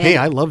awesome. And Hey,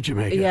 I love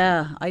Jamaica.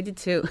 Yeah, I did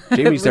too.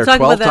 Jamie's We'll there talk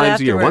about 12 that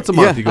times a year. afterward. Once a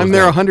month he goes I'm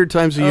there there. 100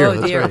 times a year. Oh,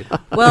 That's dear. right.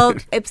 Well,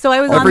 so I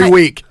was on Every my,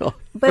 week.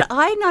 But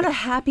I'm not a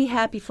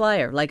happy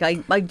flyer. Like I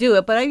do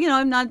it, but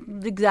I'm not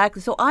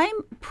exactly. So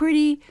I'm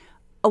pretty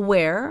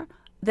aware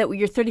that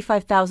you're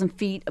 35,000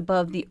 feet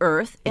above the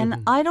earth,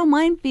 and I don't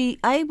mind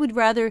I would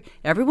rather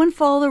everyone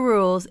follow the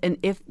rules, and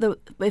if the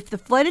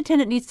flight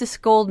attendant needs to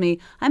scold me,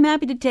 I'm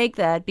happy to take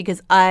that,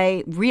 because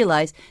I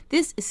realize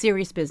this is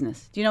serious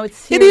business. Do you know, it's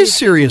serious. It is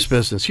serious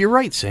business. You're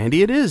right,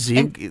 Sandy. It is.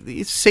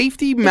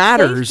 Safety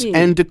matters, safety.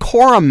 and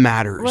decorum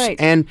matters, Right.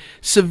 and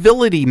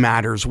civility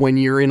matters when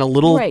you're in a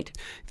little, Right.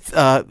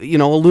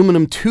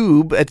 aluminum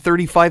tube at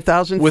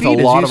 35,000 feet. With a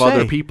as lot you of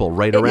other say. people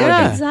right around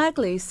Yeah, you.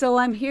 exactly. So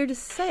I'm here to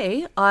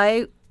say,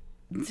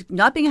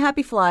 not being a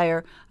happy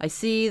flyer, I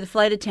see the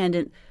flight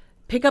attendant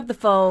pick up the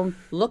phone,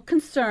 look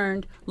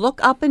concerned,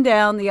 look up and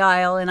down the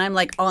aisle, and I'm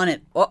like on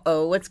it.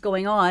 Uh-oh, what's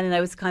going on? And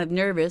I was kind of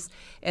nervous.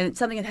 And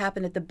something had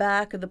happened at the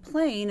back of the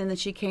plane, and then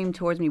she came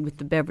towards me with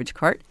the beverage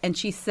cart, and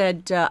she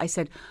said, I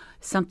said,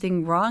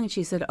 something wrong? And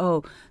she said,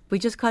 oh, we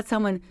just caught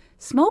someone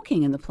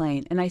smoking in the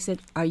plane. And I said,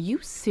 are you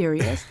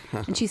serious?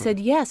 And she said,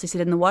 yes. I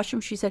said, in the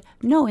washroom? She said,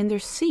 no, in their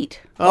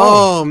seat.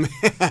 Oh,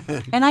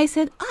 man. And I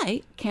said,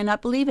 I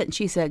cannot believe it. And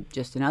she said,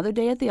 just another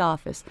day at the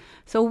office.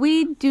 So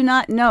we do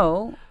not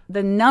know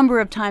the number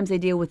of times they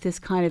deal with this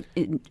kind of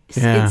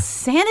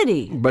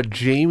insanity. But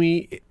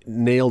Jamie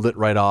nailed it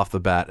right off the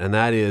bat, and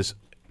that is,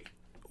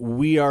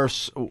 we are,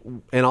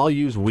 and I'll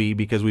use we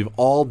because we've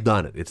all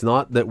done it. It's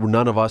not that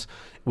none of us,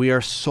 we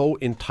are so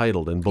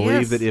entitled and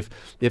believe that if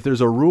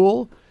there's a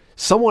rule,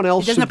 someone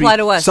else doesn't should apply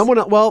be, to us.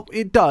 Well,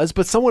 it does,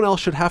 but someone else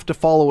should have to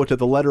follow it to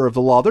the letter of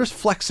the law. There's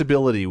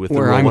flexibility with the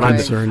Where rule. I'm When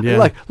concerned, yeah.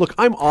 Like, look,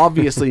 I'm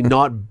obviously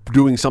not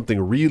doing something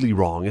really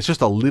wrong. It's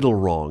just a little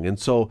wrong. And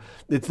so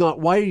it's not,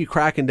 why are you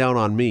cracking down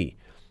on me?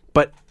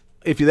 But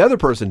if the other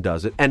person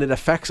does it and it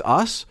affects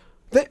us,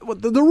 the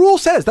rule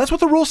says, that's what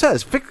the rule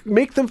says.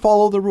 Make them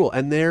follow the rule.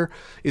 And there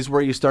is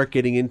where you start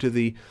getting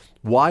into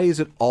why is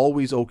it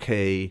always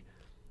okay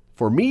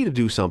for me to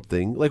do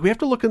something? Like, we have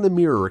to look in the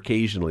mirror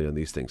occasionally on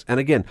these things. And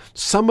again,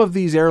 some of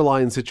these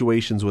airline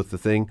situations with the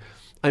thing,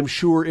 I'm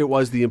sure it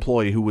was the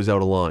employee who was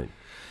out of line.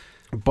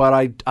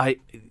 But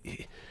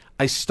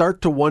I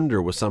start to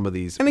wonder with some of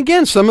these. And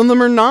again, some of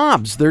them are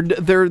knobs. They're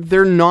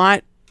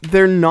not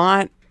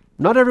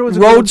Not everyone's a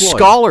road good employee.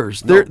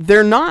 scholars. No.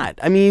 They're not.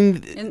 I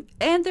mean,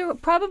 And they're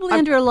probably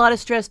under a lot of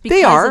stress because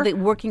They are. of the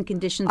working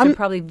conditions are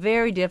probably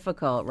very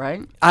difficult,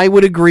 right? I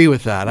would agree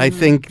with that. I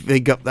think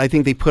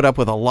they put up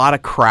with a lot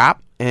of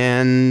crap,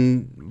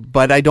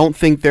 but I don't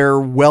think they're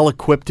well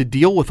equipped to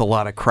deal with a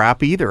lot of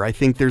crap either. I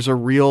think there's a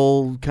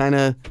real kind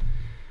of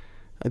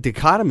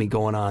dichotomy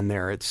going on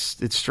there. It's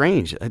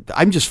strange.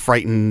 I'm just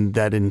frightened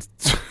that in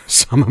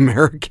some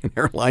American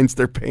airlines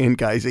they're paying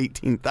guys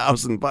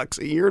 $18,000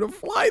 a year to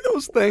fly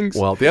those things.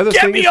 Well, the other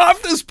Get thing me is,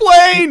 off this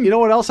plane. you know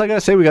what else I got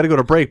to say? We got to go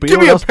to break. But Give you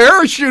know me a what else?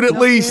 parachute at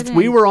least. kidding.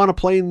 We were on a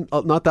plane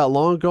not that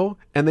long ago,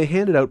 and they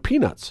handed out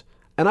peanuts.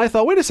 And I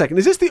thought, wait a second,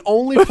 is this the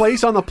only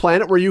place on the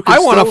planet where you can I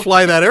want to still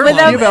fly that airline.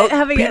 Without give out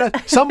having it-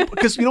 peanuts?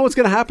 Because you know what's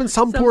going to happen?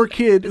 Some poor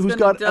kid is who's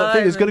gonna got a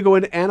thing die, is going to go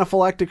into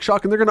anaphylactic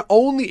shock, and they're going to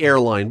own the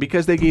airline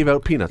because they gave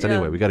out peanuts. Yeah.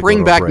 Anyway, we got to Bring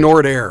go to back a break.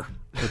 Nordair.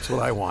 That's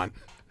what I want.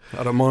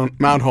 Out of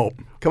Mount Hope.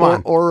 Come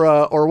on.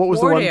 Or what was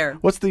the one? Wardair.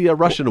 What's the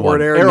Russian one?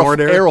 Wardair,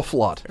 Nordair.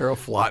 Aeroflot.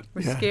 Aeroflot.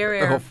 Scare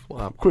air.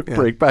 Aeroflot. Quick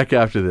break. Back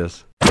after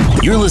this.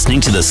 You're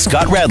listening to The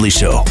Scott Radley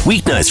Show,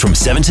 weeknights from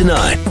 7 to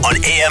 9 on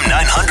AM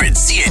 900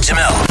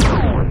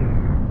 CHML.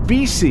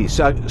 BC,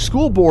 so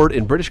school board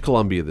in British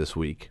Columbia this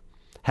week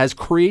has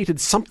created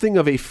something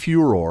of a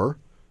furor,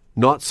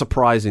 not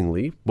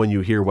surprisingly, when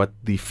you hear what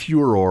the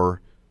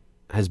furor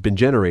has been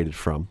generated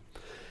from.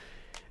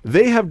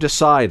 They have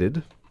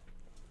decided,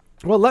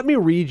 well, let me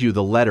read you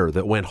the letter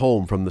that went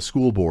home from the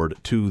school board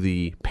to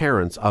the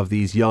parents of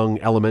these young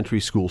elementary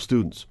school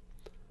students.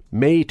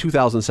 May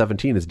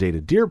 2017 is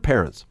dated. Dear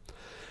parents,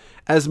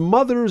 as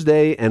Mother's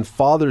Day and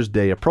Father's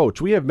Day approach,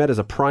 we have met as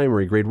a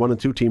primary grade 1 and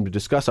 2 team to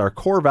discuss our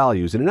core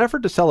values. In an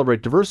effort to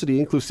celebrate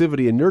diversity,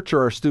 inclusivity, and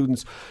nurture our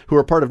students who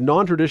are part of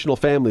non-traditional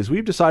families,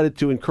 we've decided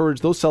to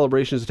encourage those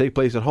celebrations to take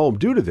place at home.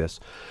 Due to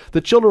this,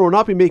 the children will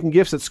not be making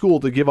gifts at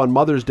school to give on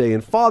Mother's Day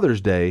and Father's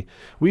Day.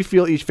 We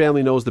feel each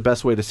family knows the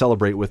best way to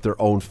celebrate with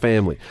their own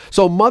family.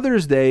 So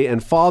Mother's Day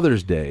and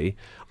Father's Day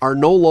are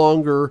no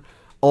longer,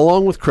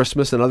 along with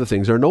Christmas and other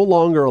things, are no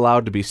longer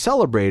allowed to be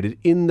celebrated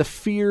in the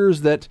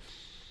fears that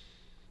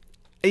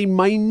a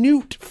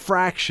minute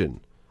fraction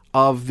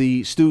of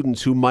the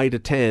students who might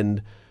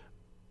attend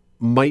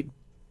might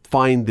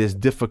find this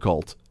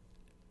difficult.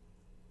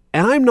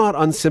 And I'm not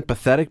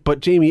unsympathetic,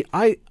 but Jamie,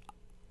 I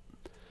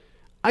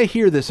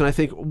hear this and I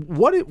think,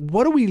 what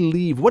do we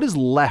leave? What is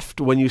left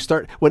when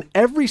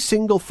every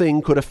single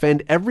thing could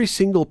offend every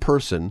single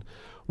person?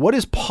 What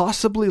is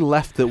possibly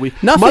left that we...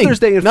 Nothing. Mother's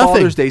Day and Nothing.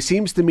 Father's Day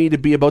seems to me to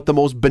be about the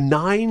most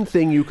benign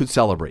thing you could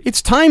celebrate.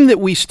 It's time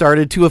that we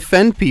started to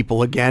offend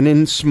people again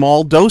in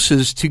small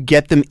doses to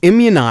get them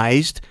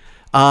immunized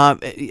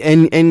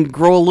and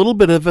grow a little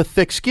bit of a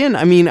thick skin.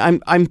 I mean,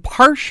 I'm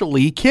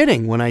partially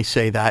kidding when I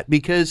say that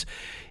because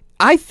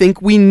I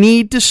think we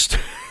need to...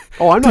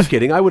 Oh, I'm not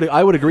kidding. I would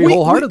agree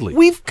wholeheartedly.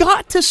 We've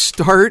got to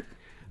start...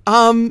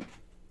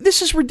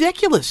 this is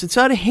ridiculous. It's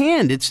out of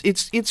hand.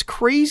 It's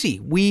crazy.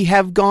 We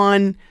have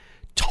gone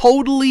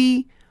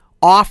totally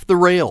off the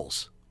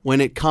rails when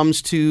it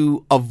comes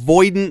to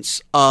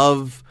avoidance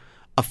of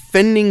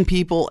offending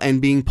people and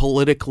being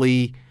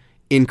politically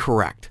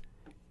incorrect.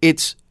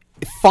 It's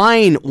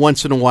fine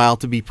once in a while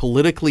to be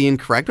politically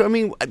incorrect. I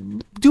mean,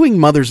 doing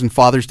Mother's and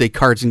Father's Day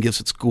cards and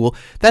gifts at school,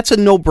 that's a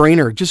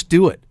no-brainer. Just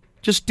do it.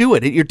 Just do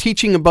it. You're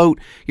teaching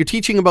about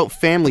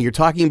family. You're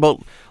talking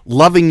about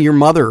loving your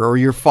mother or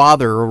your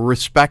father or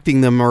respecting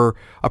them or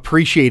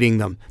appreciating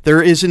them.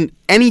 There isn't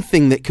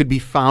anything that could be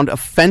found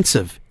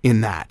offensive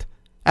in that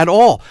at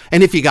all.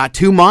 And if you got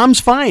two moms,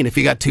 fine. If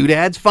you got two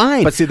dads,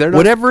 fine. But see, they're not,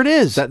 whatever it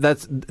is.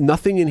 That's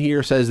nothing in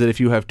here says that if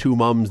you have two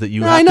moms that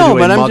you I have know, to do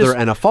but a I'm mother just-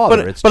 and a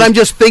father. But I'm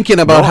just thinking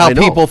about how I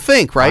know. people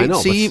think, right? I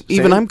know, See, but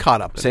even I'm caught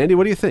up in it. Sandy,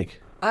 what do you think?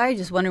 I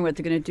just wonder what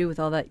they're going to do with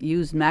all that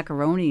used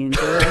macaroni and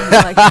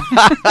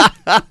I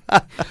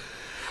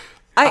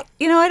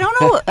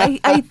don't know.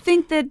 I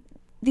think that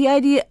the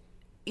idea,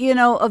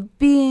 of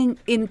being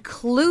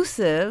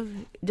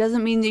inclusive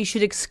doesn't mean that you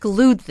should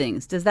exclude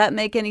things. Does that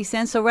make any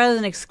sense? So rather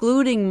than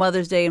excluding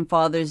Mother's Day and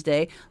Father's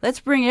Day,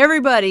 let's bring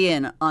everybody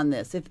in on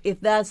this.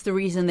 If that's the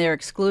reason they're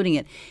excluding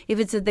it. If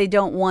it's that they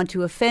don't want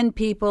to offend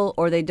people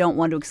or they don't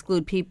want to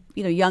exclude people,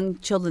 young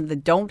children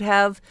that don't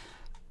have.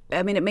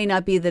 I mean, it may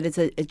not be that it's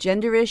a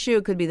gender issue.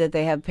 It could be that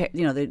they have,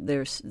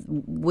 there's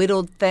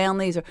widowed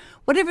families or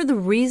whatever the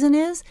reason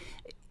is.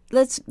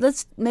 Let's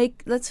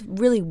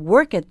really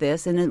work at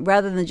this, and then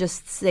rather than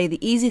just say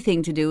the easy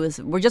thing to do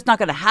is we're just not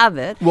going to have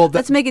it. Well,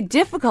 let's make it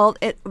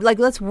difficult.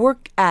 Let's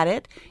work at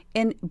it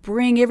and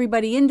bring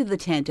everybody into the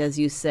tent, as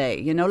you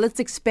say. Let's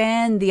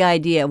expand the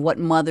idea of what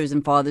Mother's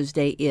and Father's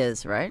Day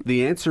is. Right.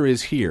 The answer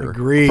is here.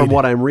 Agreed. From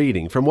what I'm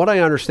reading, from what I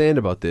understand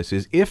about this,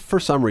 is if for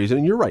some reason,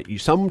 and you're right,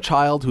 some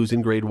child who's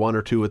in grade 1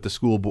 or 2 at the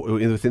school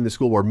within the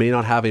school board may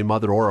not have a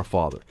mother or a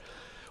father.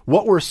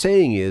 What we're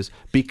saying is,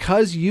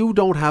 because you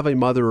don't have a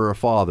mother or a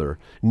father,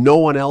 no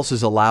one else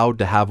is allowed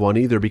to have one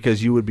either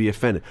because you would be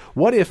offended.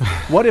 What if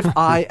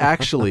I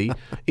actually,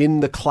 in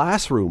the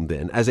classroom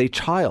then, as a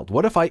child,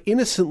 what if I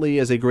innocently,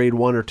 as a grade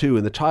 1 or 2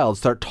 in the child,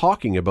 start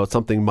talking about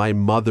something my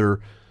mother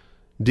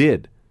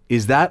did?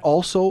 Is that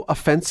also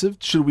offensive?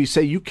 Should we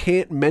say you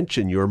can't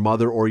mention your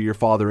mother or your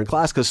father in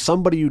class because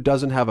somebody who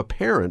doesn't have a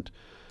parent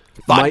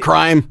Thought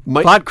crime.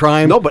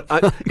 No, but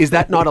is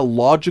that not a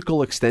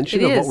logical extension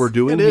It of what is. we're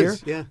doing It here?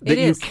 is, yeah. That It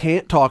you is.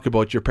 can't talk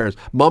about your parents.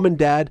 Mom and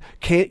dad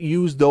can't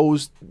use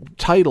those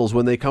titles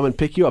when they come and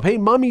pick you up. Hey,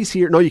 mommy's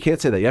here. No, you can't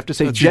say that. You have to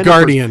say That's your Jennifer's,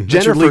 guardian. That's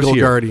your Jennifer's legal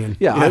here. guardian.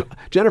 Yeah,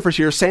 Jennifer's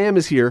here. Sam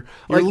is here.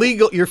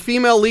 Your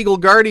female legal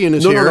guardian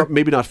is No, here. no,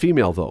 maybe not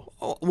female though.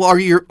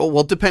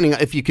 Well, depending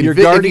if you can Your if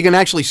you guardian- can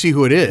actually see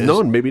who it is.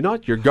 No, maybe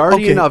not. Your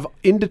guardian Okay. of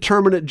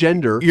indeterminate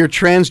gender. Your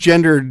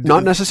transgendered,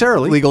 Not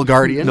necessarily. legal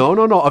guardian. No,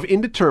 of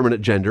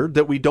indeterminate gender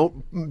that we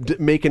don't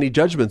make any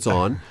judgments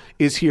on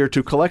is here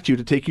to collect you,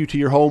 to take you to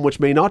your home, which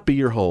may not be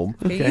your home.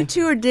 You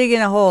two are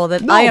digging a hole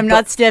that No, I am but-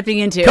 not stepping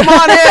into. Come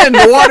on in.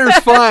 The water's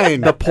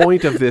fine. The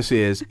point of this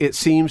is, it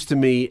seems to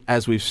me,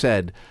 as we've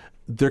said,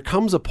 there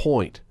comes a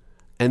point,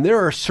 and there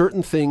are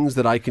certain things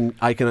that I can.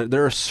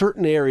 There are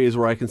certain areas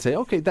where I can say,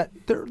 okay, that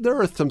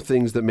there are some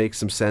things that make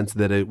some sense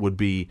that it would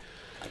be,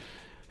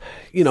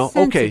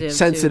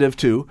 sensitive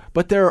to.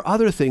 But there are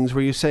other things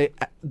where you say,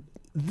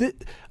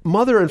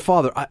 mother and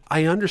father,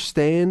 I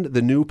understand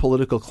the new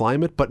political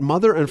climate, but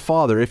mother and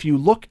father, if you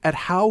look at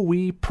how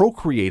we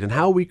procreate and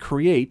how we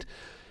create,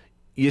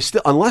 you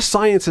still, unless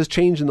science has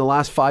changed in the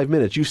last 5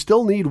 minutes, you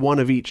still need one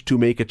of each to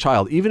make a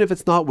child. Even if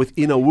it's not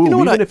within a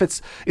womb, if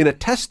it's in a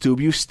test tube,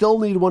 you still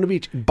need one of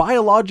each.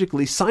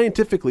 Biologically,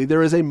 scientifically,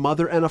 there is a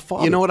mother and a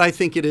father. You know what I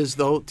think it is,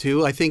 though,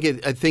 too? I think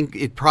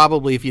it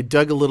probably, if you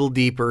dug a little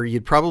deeper,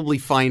 you'd probably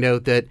find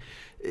out that,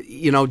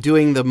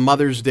 doing the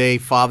Mother's Day,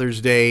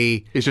 Father's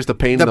Day... It's just a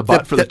pain in the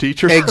butt for the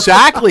teacher.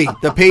 Exactly.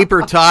 The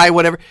paper tie,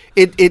 whatever.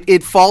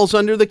 It falls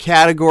under the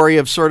category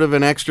of sort of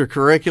an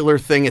extracurricular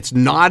thing. It's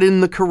not in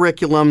the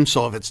curriculum.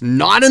 So if it's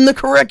not in the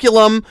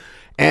curriculum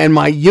and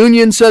my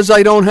union says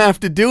I don't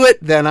have to do it,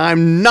 then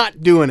I'm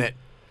not doing it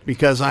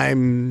because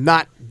I'm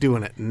not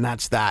doing it. And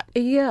that's that.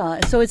 Yeah,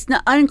 so it's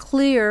not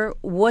unclear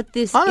what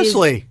this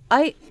Honestly.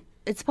 is.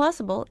 It's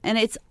possible, and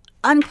it's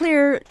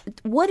unclear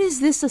what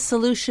is this a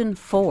solution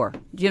for?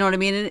 Do you know what I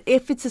mean? And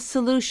if it's a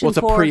solution Well, it's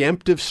for a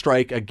preemptive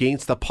strike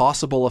against a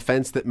possible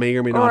offense that may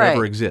or may not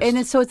ever exist.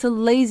 And so it's a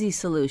lazy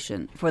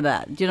solution for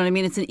that. Do you know what I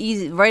mean? It's an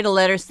easy, write a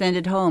letter, send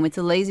it home. It's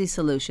a lazy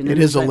solution. It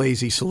is a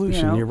lazy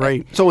solution. You're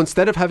right. So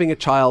instead of having a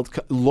child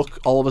look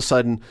all of a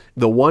sudden,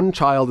 the one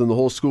child in the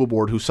whole school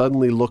board who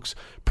suddenly looks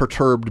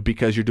perturbed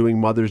because you're doing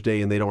Mother's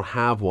Day and they don't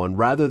have one,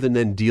 rather than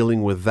then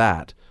dealing with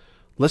that,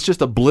 let's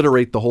just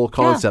obliterate the whole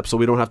concept so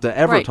we don't have to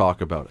ever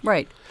talk about it.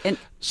 Right. And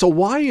so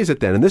why is it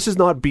then, and this is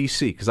not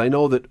BC, because I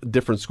know that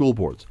different school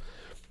boards,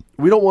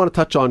 we don't want to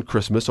touch on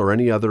Christmas or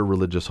any other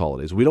religious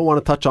holidays. We don't want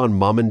to touch on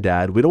mom and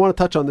dad. We don't want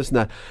to touch on this and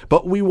that.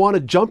 But we want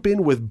to jump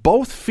in with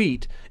both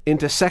feet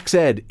into sex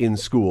ed in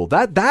school.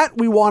 That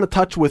we want to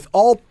touch with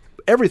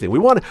everything. We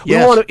want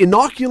to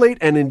inoculate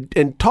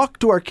and talk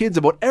to our kids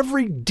about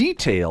every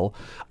detail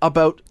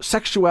about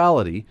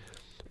sexuality.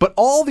 But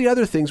all the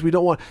other things we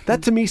don't want.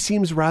 That to me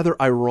seems rather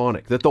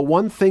ironic, that the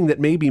one thing that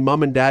maybe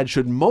mom and dad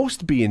should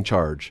most be in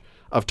charge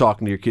of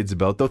talking to your kids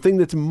about, the thing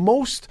that's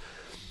most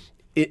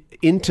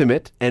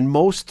intimate and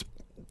most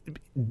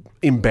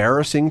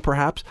embarrassing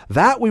perhaps,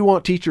 that we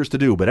want teachers to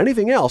do. But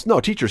anything else, no,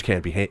 teachers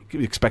can't be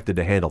expected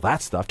to handle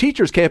that stuff.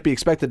 Teachers can't be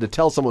expected to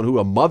tell someone who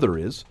a mother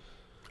is.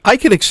 I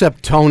could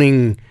accept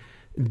toning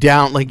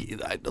down,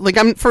 like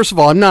I'm, first of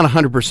all, I'm not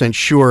 100%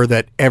 sure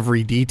that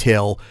every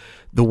detail,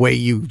 the way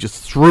you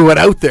just threw it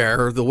out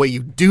there, or the way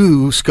you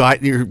do,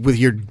 Scott, with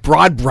your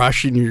broad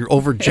brush and your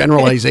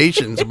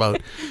overgeneralizations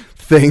about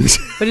things.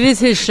 but it is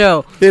his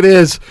show. It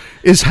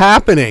is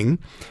happening.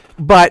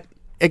 But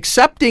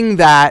accepting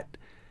that,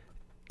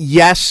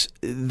 yes,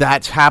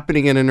 that's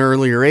happening at an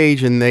earlier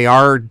age, and they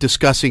are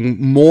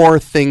discussing more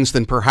things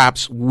than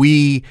perhaps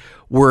we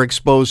were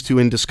exposed to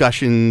in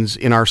discussions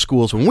in our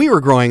schools when we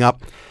were growing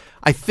up.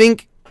 I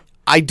think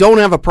I don't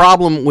have a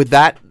problem with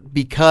that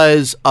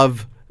because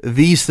of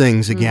these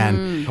things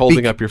again.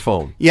 Holding up your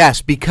phone.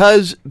 Yes,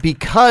 because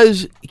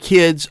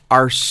kids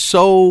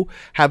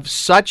have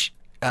such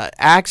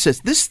access.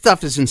 This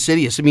stuff is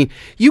insidious. I mean,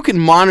 you can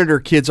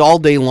monitor kids all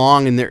day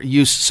long, and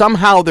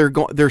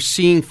they're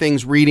seeing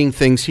things, reading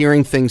things,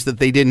 hearing things that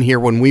they didn't hear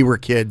when we were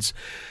kids,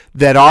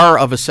 that are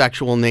of a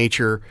sexual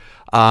nature.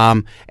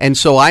 And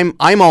so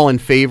I'm all in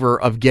favor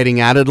of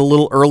getting at it a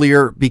little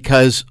earlier,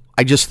 because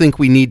I just think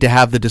we need to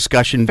have the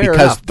discussion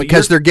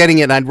because they're getting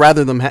it. And I'd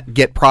rather them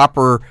get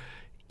proper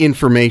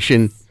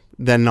information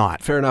than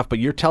not. Fair enough, but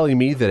you're telling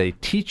me that a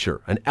teacher,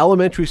 an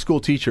elementary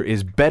school teacher,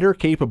 is better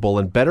capable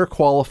and better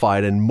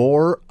qualified and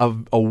more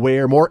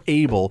aware, more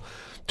able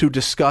to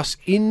discuss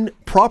in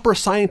proper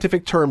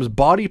scientific terms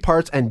body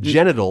parts and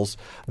genitals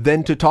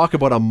than to talk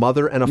about a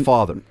mother and a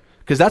father.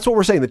 Because that's what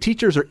we're saying. The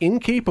teachers are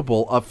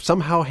incapable of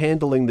somehow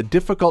handling the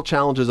difficult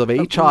challenges of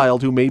a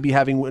child who may be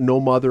having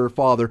no mother or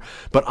father.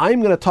 But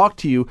I'm going to talk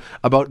to you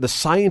about the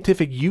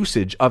scientific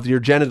usage of your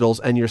genitals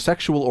and your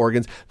sexual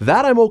organs.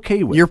 That I'm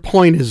okay with. Your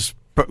point is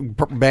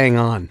bang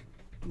on.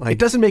 It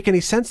doesn't make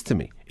any sense to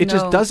me. It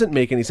just doesn't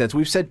make any sense.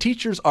 We've said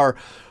teachers are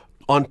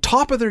on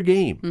top of their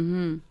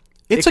game.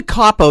 It's a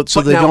cop out,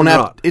 so But they now don't we're have.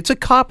 not. It's a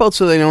cop out,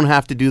 so they don't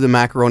have to do the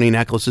macaroni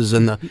necklaces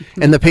and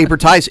the paper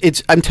ties.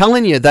 I'm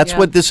telling you, that's Yeah.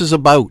 what this is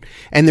about,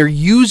 and they're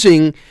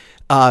using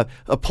a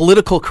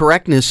political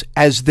correctness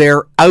as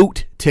their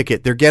out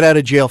ticket, their get out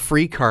of jail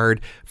free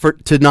card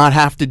to not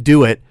have to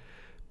do it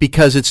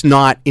because it's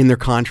not in their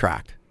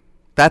contract.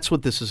 That's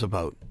what this is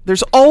about.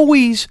 There's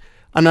always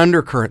an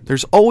undercurrent.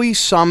 There's always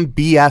some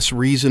BS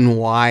reason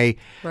why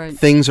Right.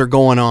 things are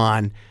going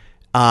on.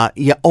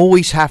 You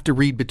always have to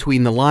read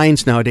between the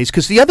lines nowadays,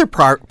 because the other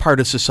part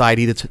of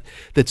society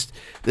that's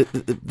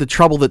the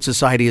trouble that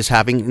society is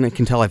having, and I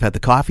can tell I've had the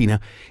coffee now,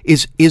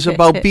 is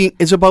about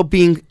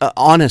being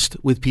honest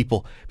with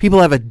people.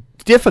 People have a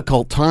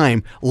difficult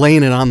time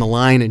laying it on the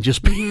line and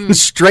just being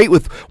straight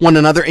with one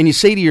another. And you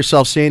say to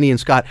yourself, Sandy and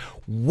Scott,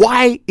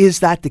 why is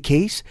that the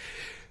case?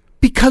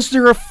 Because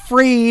they're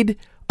afraid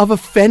of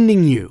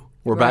offending you.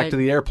 We're back Right. to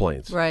the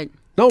airplanes. Right.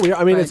 No, we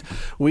are. I mean,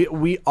 Right.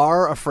 we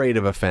are afraid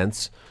of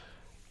offense,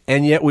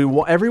 and yet we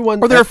want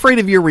everyone. Or they're afraid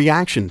of your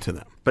reaction to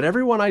them. But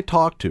everyone I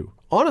talk to,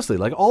 honestly,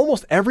 like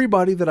almost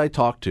everybody that I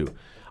talk to,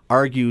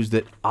 argues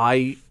that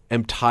I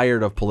am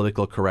tired of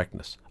political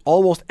correctness.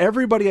 Almost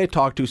everybody I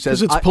talk to says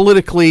Because it's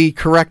politically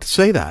correct to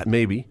say that.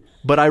 maybe.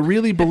 But I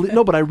really believe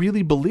no. But I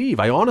really believe.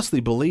 I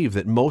honestly believe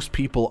that most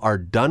people are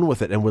done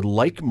with it and would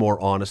like more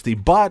honesty.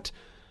 But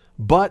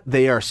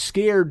they are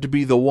scared to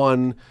be the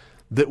one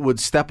that would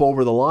step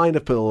over the line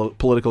of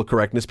political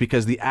correctness,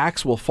 because the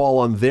axe will fall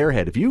on their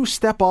head. If you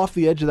step off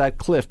the edge of that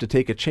cliff to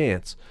take a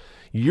chance,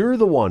 you're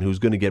the one who's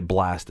going to get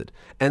blasted.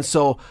 And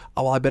so,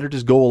 I better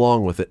just go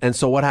along with it. And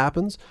so what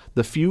happens?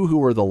 The few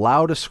who are the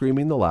loudest,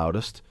 screaming the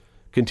loudest,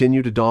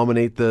 continue to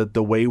dominate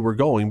the way we're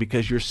going,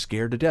 because you're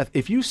scared to death.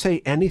 If you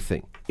say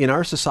anything in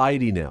our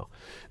society now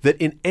that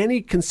in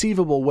any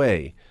conceivable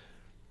way,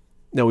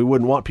 now we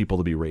wouldn't want people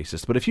to be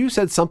racist, but if you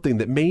said something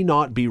that may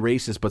not be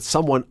racist, but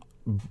someone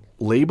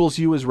labels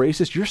you as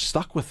racist, you're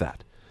stuck with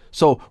that.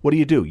 So what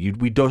do?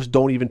 We just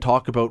don't even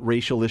talk about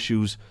racial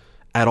issues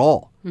at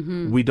all.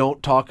 We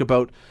don't talk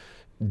about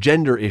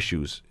gender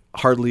issues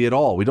hardly at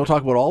all. We don't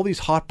talk about all these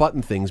hot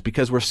button things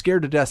because we're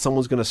scared to death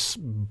someone's going to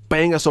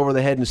bang us over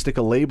the head and stick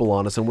a label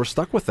on us, and we're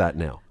stuck with that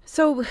now.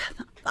 So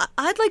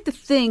I'd like to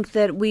think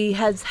that we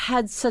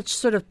had such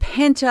sort of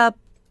pent up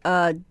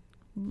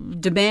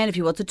demand, if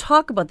you will, to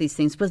talk about these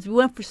things, because we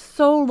went for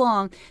so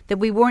long that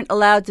we weren't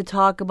allowed to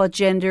talk about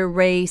gender,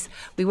 race.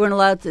 We weren't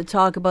allowed to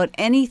talk about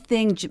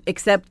anything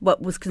except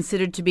what was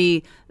considered to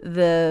be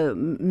the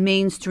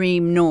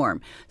mainstream norm.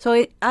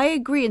 So I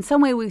agree. In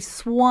some way, we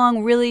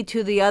swung really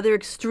to the other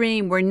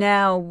extreme, where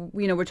now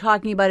we're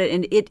talking about it,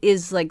 and it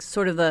is like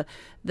sort of the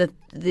norm.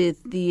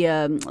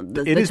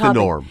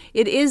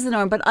 It is the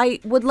norm, but I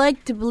would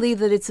like to believe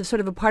that it's a sort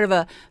of a part of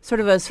a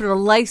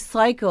life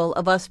cycle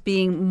of us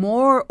being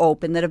more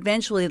open. That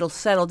eventually it'll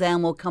settle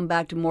down. We'll come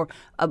back to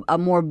a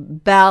more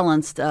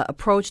balanced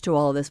approach to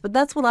all of this. But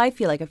that's what I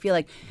feel like. I feel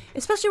like,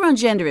 especially around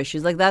gender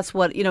issues, like that's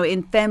what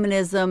in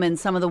feminism and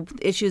some of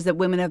the issues that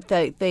women have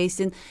faced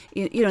in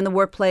the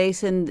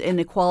workplace and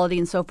inequality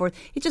and so forth.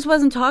 It just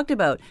wasn't talked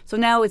about. So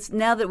now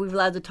that we've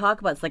allowed to talk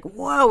about it, it's like,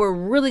 wow, we're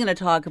really going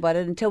to talk about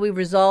it until we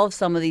resolve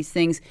some of these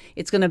things.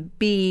 It's going to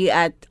be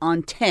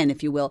on 10,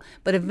 if you will.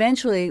 But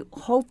eventually,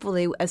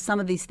 hopefully, as some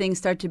of these things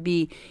start to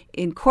be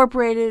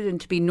incorporated and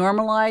to be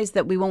normalized,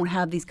 that we won't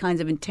have these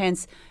kinds of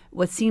intense,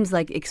 what seems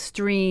like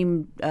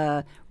extreme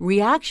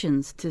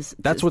reactions to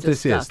That's what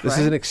this is. This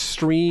is an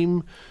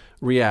extreme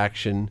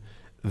reaction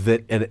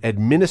that an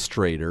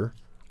administrator,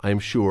 I'm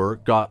sure,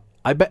 got.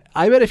 I bet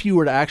if you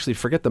were to actually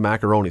forget the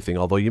macaroni thing,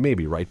 although you may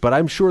be right, but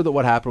I'm sure that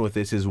what happened with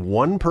this is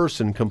one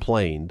person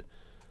complained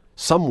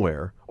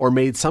somewhere or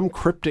made some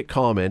cryptic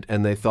comment,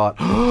 and they thought,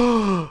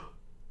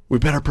 we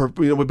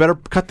better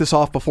cut this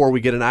off before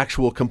we get an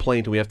actual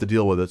complaint and we have to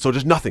deal with it. So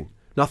just nothing.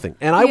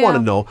 And I want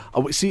to know,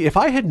 see, if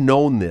I had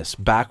known this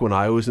back when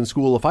I was in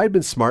school, if I had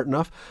been smart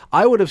enough,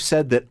 I would have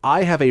said that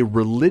I have a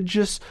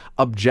religious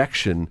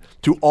objection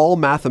to all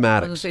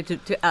mathematics.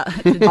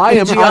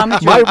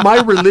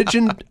 My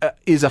religion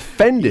is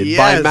offended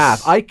by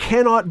math. I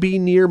cannot be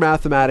near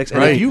mathematics.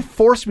 And if you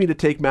force me to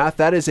take math,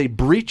 that is a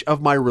breach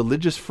of my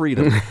religious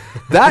freedom.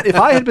 That, if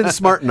I had been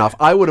smart enough,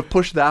 I would have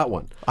pushed that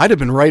one. I'd have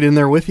been right in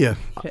there with you.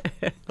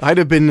 I'd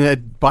have been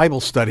at Bible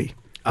study.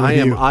 I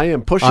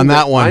am pushing on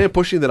that one. I am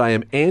pushing that I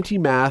am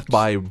anti-math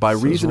by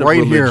reason of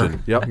right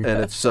religion. Here. Yep, and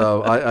it's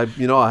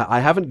I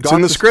haven't got it's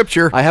in the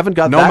scripture. I haven't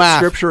got no that math.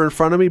 scripture in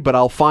front of me, but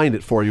I'll find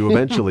it for you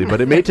eventually. But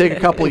it may take a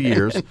couple of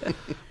years.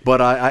 But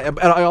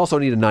I also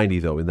need a 90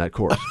 though in that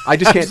course. I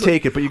just can't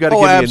take it. But you got to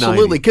give me a 90.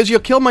 Absolutely, because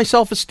you'll kill my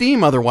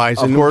self-esteem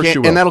otherwise. Of course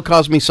you will. And that'll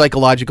cause me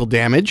psychological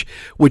damage,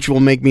 which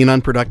will make me an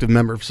unproductive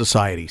member of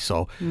society.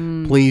 So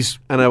please.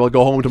 And I will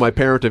go home to my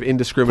parent of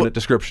indiscriminate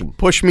description.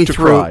 Push me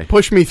through. Cry.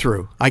 Push me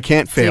through. I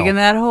can't fail. Digging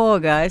that hole,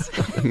 guys.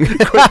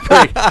 Quick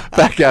break.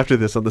 Back after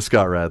this on The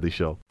Scott Radley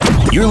Show.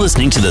 You're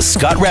listening to The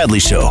Scott Radley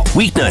Show,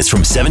 weeknights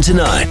from 7 to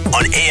 9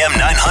 on AM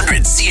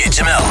 900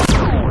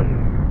 CHML.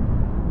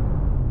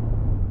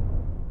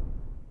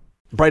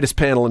 Brightest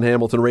Panel in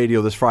Hamilton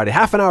Radio this Friday.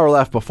 Half an hour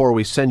left before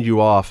we send you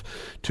off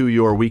to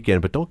your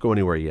weekend, but don't go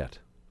anywhere yet.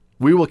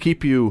 We will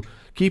keep you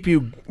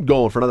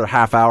going for another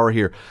half hour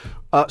here.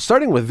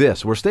 Starting with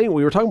this, we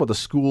were talking about the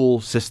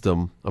school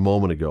system a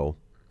moment ago.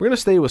 We're going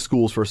to stay with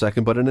schools for a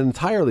second, but in an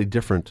entirely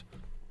different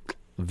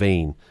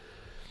vein.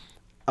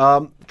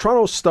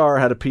 Toronto Star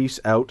had a piece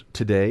out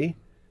today.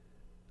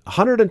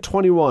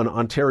 121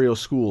 Ontario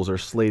schools are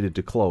slated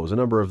to close. A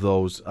number of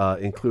those,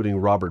 including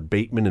Robert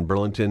Bateman in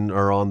Burlington,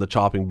 are on the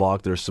chopping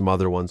block. There's some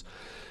other ones.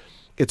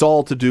 It's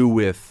all to do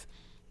with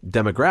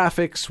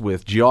demographics,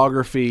 with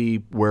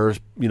geography, where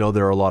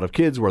there are a lot of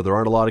kids, where there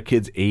aren't a lot of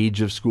kids,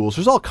 age of schools.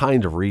 There's all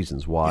kinds of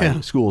reasons why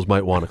schools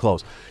might want to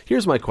close.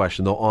 Here's my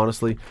question, though,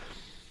 honestly.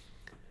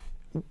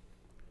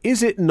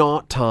 Is it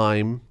not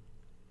time,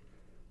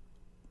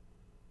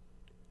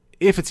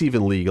 if it's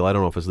even legal, I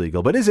don't know if it's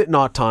legal, but is it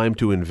not time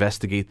to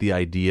investigate the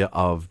idea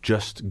of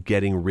just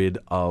getting rid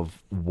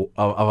of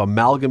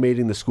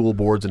amalgamating the school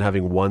boards and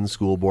having one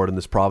school board in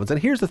this province? And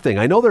here's the thing.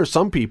 I know there are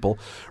some people,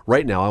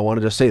 right now, I want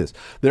to just say this.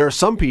 There are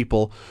some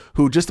people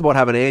who just about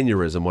have an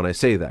aneurysm when I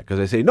say that, because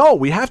I say, no,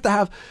 we have to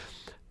have,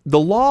 the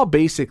law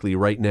basically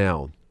right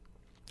now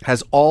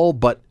has all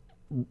but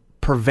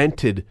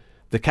prevented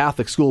the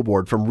Catholic school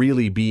board from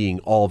really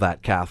being all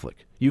that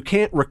Catholic. You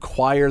can't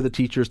require the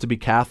teachers to be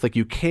Catholic.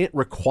 You can't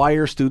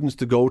require students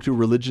to go to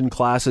religion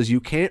classes. You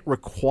can't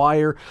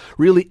require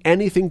really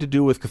anything to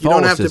do with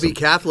Catholicism. You don't have to be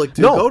Catholic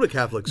to go to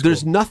Catholic school.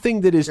 There's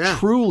nothing that is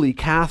truly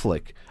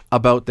Catholic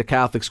about the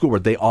Catholic school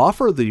board. They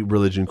offer the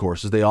religion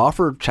courses. They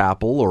offer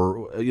chapel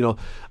or,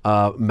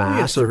 mass.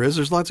 Yes, there is.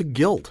 There's lots of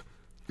guilt.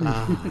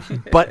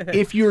 But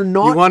if you're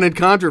not... You wanted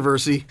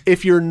controversy.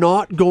 If you're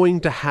not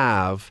going to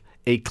have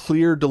a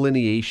clear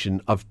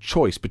delineation of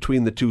choice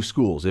between the two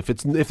schools, if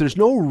there's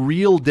no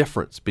real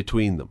difference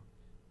between them,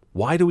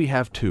 why do we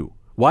have two?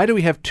 Why do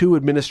we have two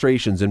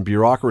administrations and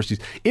bureaucracies?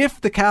 If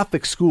the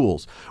Catholic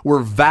schools were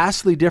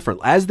vastly different,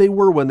 as they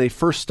were when they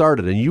first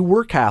started, and you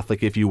were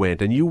Catholic if you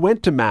went, and you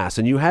went to Mass,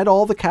 and you had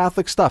all the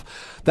Catholic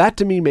stuff, that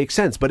to me makes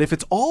sense. But if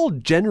it's all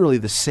generally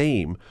the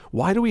same,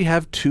 why do we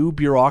have two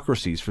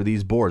bureaucracies for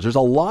these boards? There's a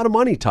lot of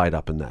money tied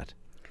up in that.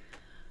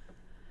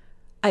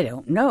 I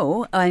don't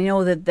know. I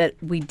know that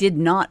we did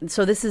not.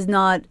 So this is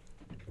not.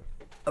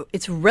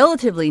 It's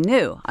relatively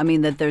new. I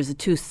mean that there's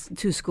two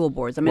school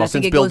boards. I mean, I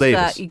think since it Bill goes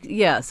Davis. back.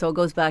 Yeah, so it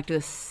goes back to the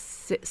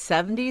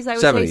 70s. I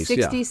would 70s, say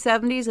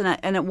 60s, 70s,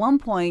 and at one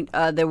point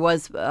there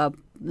was a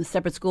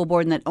separate school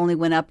board, and that only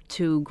went up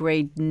to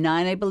grade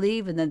 9, I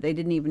believe, and then they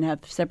didn't even have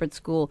separate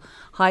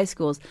high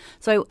schools.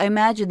 So I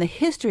imagine the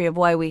history of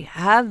why we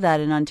have that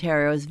in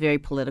Ontario is very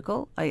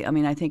political. I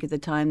mean, I think at the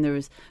time there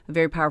was a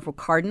very powerful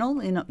cardinal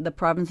in the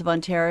province of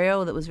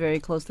Ontario that was very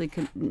closely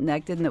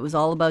connected, and it was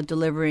all about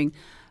delivering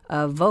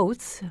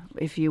votes,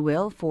 if you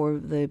will, for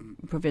the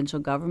provincial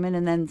government,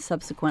 and then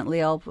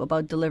subsequently all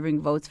about delivering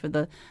votes for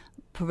the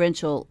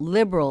provincial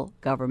Liberal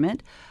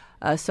government.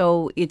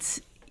 So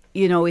it's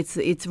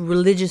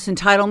religious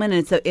entitlement,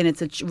 and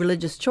it's a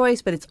religious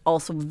choice, but it's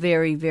also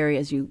very, very,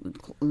 as you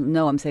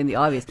know, I'm saying the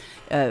obvious,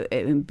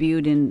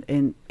 imbued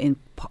in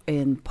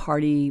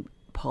party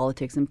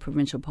politics and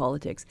provincial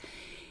politics.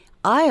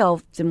 I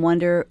often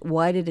wonder,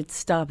 why did it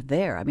stop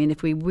there? I mean,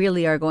 if we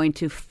really are going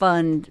to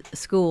fund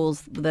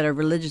schools that are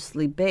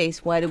religiously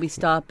based, why do we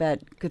stop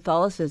at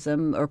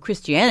Catholicism, or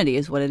Christianity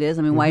is what it is?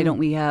 I mean, why don't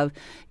we have,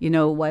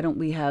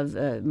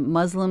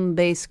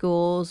 Muslim-based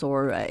schools,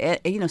 or,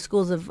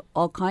 schools of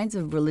all kinds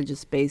of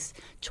religious-based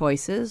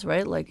choices,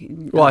 right? Like,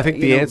 well, I think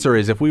the answer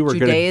is, if we were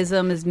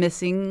Judaism is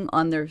missing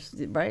on their,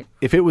 right?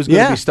 If it was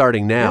going to be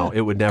starting now,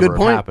 it would never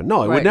have happened.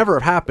 No, it would Right. never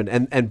have happened.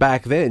 And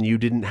back then, you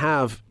didn't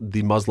have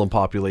the Muslim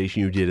population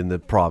you did in the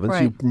province.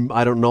 Right.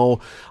 I don't know.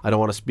 I don't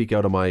want to speak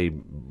out of my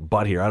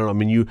butt here. I don't know. I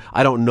mean,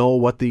 I don't know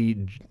what the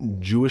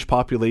Jewish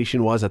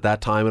population was at that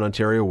time in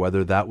Ontario,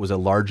 whether that was a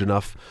large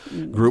enough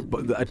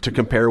group to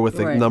compare with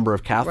the Right. number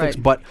of Catholics.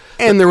 Right. But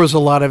there was a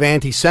lot of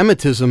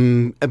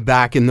anti-Semitism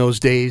back in those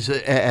days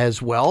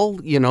as well.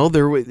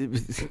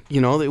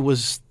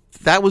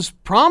 That was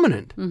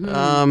prominent.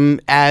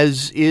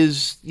 As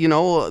is,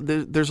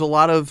 there's a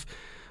lot of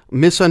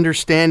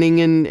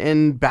misunderstanding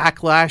and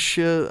backlash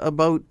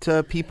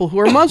about people who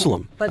are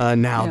Muslim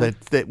now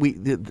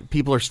that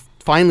people are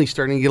finally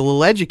starting to get a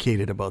little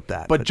educated about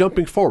that. But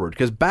jumping forward,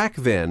 because back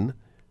then,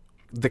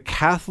 the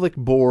Catholic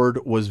board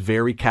was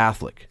very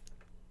Catholic.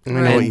 I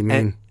know what you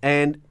mean.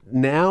 And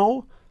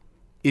now,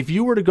 if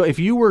you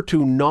were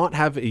to not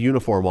have a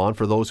uniform on,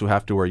 for those who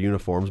have to wear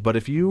uniforms, but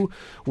if you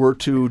were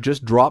to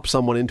just drop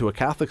someone into a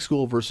Catholic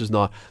school versus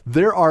not,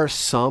 there are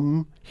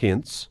some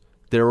hints.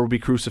 There will be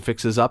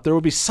crucifixes up. There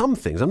will be some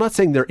things. I'm not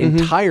saying they're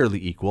entirely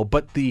equal,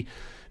 but the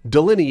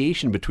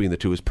delineation between the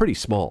two is pretty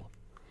small.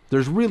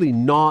 There's really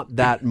not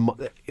that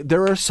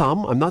there are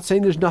some. I'm not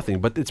saying there's nothing,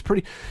 but it's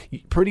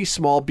pretty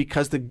small,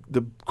 because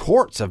the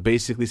courts have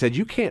basically said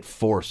you can't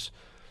force.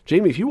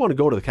 Jamie, if you want to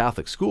go to the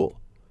Catholic school,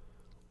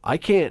 I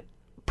can't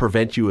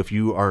prevent you if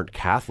you aren't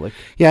Catholic.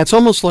 Yeah, it's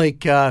almost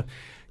like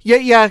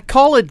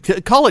call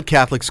it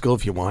Catholic school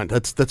if you want.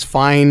 That's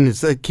fine.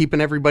 It's keeping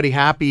everybody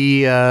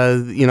happy.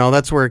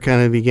 That's where it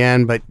kind of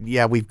began. But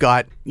yeah, we've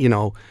got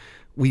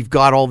we've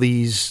got all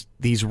these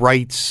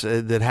rights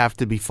that have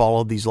to be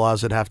followed, these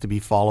laws that have to be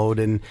followed,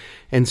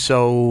 and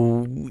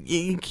so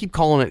you can keep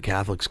calling it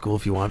Catholic school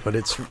if you want, but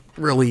it's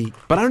really.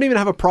 But I don't even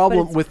have a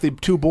problem with the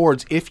two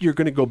boards if you're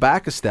going to go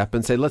back a step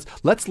and say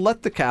let's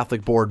let the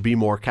Catholic board be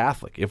more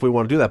Catholic if we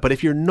want to do that. But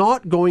if you're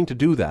not going to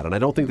do that, and I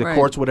don't think the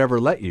courts would ever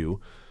let you.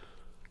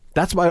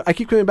 That's why I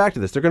keep coming back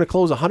to this. They're going to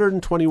close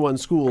 121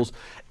 schools,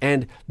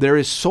 and there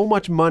is so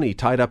much money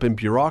tied up in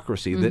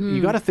bureaucracy that you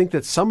got to think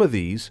that some of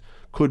these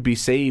could be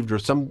saved, or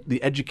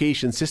the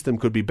education system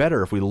could be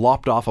better if we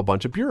lopped off a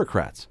bunch of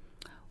bureaucrats.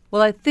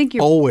 Well, I think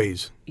you're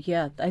always.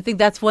 Yeah, I think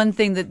that's one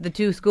thing that the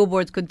two school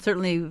boards could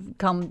certainly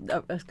come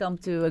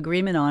to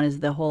agreement on, is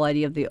the whole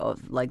idea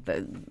of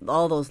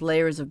all those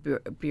layers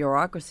of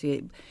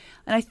bureaucracy.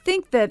 And I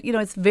think that,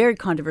 it's very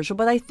controversial,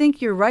 but I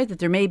think you're right that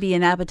there may be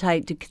an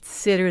appetite to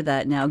consider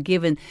that now,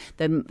 given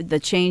the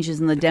changes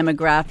in the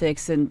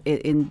demographics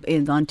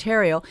in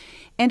Ontario,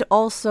 and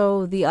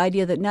also the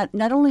idea that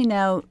not only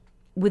now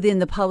within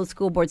the public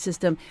school board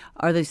system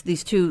are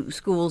these two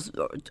schools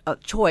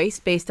choice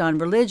based on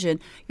religion.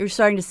 You're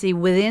starting to see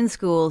within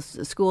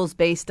schools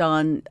based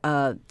on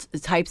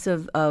types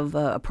of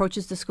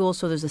approaches to school.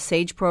 So there's a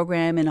SAGE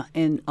program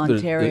in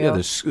Ontario.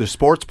 There's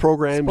sports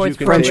programs.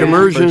 French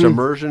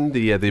immersion.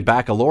 The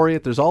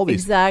baccalaureate. There's all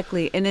these.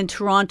 Exactly. And in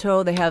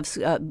Toronto, they have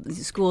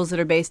schools that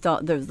are based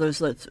on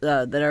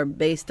that are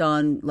based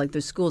on, like,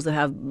 there's schools that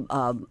have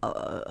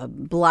a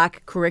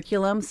black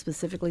curriculum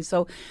specifically.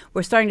 So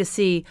we're starting to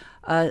see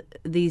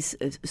these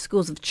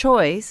schools of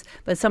choice,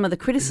 but some of the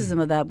criticism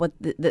of that,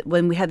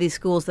 when we have these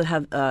schools that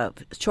have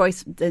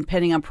choice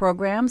depending on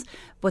programs,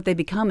 what they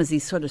become is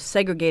these sort of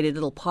segregated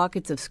little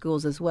pockets of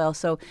schools as well.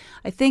 So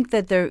I think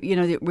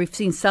that we've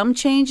seen some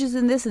changes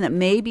in this, and it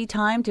may be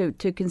time to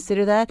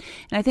consider that.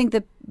 And I think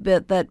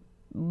that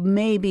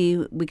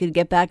maybe we could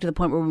get back to the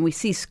point where when we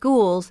see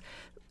schools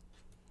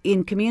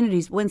in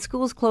communities, when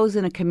schools close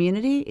in a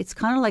community, it's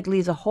kind of like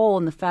leaves a hole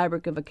in the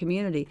fabric of a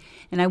community.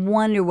 And I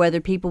wonder whether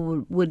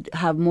people would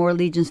have more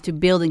allegiance to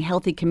building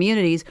healthy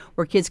communities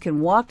where kids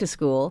can walk to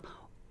school,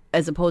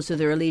 as opposed to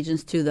their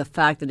allegiance to the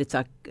fact that it's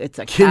a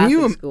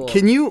Catholic school.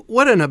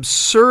 What an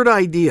absurd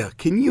idea.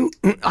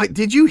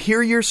 Did you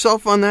hear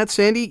yourself on that,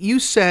 Sandy? You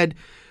said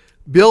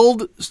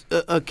build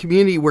a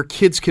community where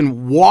kids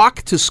can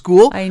walk to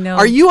school. I know.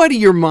 Are you out of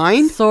your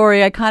mind?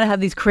 Sorry, I kind of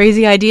have these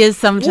crazy ideas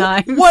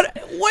sometimes.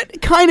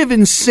 What kind of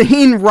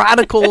insane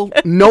radical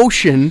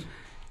notion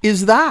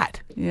is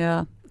that?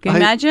 Yeah. Can you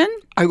imagine?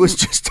 I was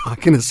just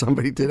talking to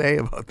somebody today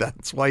about that.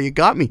 That's why you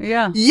got me.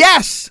 Yeah.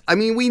 Yes. I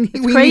mean,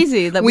 it's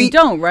crazy that we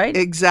don't, right?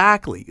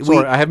 Exactly.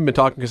 Sorry, I haven't been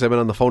talking because I've been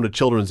on the phone to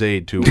Children's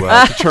Aid to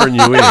turn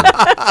you in.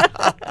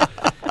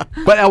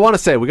 But I want to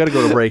say, we got to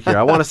go to break here.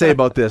 I want to say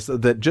about this,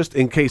 that just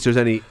in case there's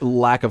any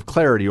lack of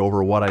clarity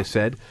over what I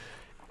said,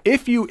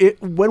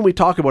 when we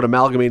talk about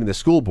amalgamating the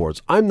school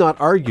boards, I'm not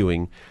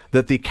arguing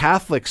that the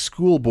Catholic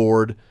school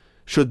board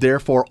should,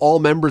 therefore, all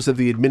members of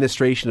the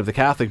administration of the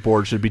Catholic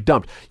board should be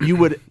dumped. You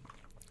would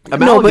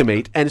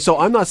amalgamate, and so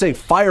I'm not saying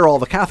fire all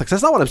the Catholics.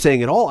 That's not what I'm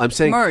saying at all. I'm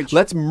saying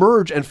let's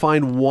merge and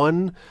find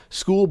one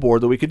school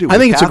board that we could do. I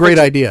think it's a great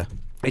idea.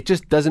 It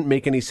just doesn't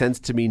make any sense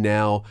to me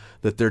now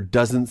that there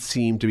doesn't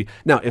seem to be.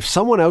 Now, if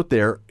someone out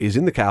there is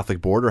in the Catholic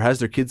board or has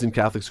their kids in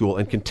Catholic school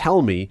and can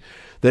tell me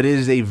that it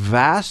is a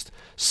vast,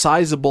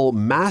 sizable,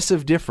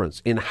 massive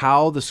difference in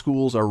how the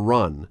schools are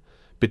run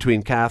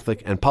between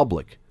Catholic and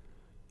public,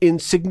 in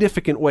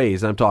significant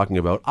ways I'm talking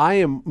about, I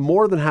am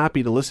more than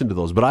happy to listen to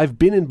those. But I've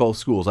been in both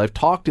schools. I've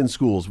talked in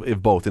schools,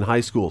 in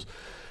high schools.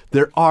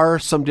 There are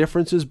some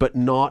differences, but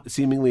not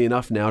seemingly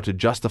enough now to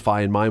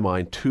justify, in my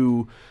mind,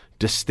 two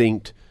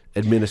distinct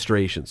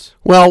administrations.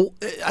 Well,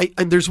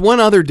 there's one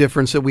other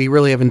difference that we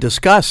really haven't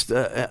discussed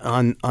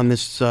on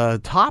this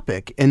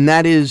topic, and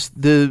that is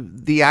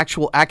the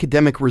actual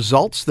academic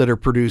results that are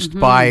produced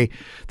by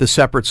the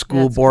separate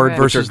school board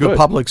versus the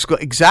public school.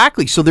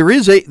 Exactly. So there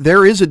is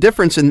a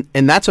difference, and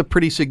that's a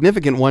pretty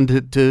significant one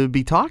to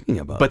be talking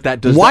about.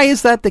 But why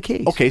is that the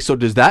case? Okay, so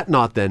does that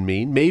not then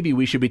mean maybe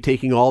we should be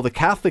taking all the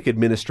Catholic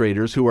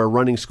administrators who are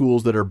running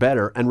schools that are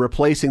better and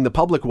replacing the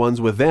public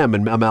ones with them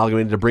and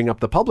amalgamating to bring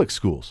up the public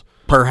schools?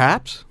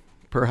 Perhaps.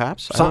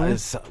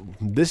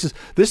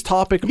 This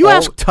topic. You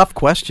ask tough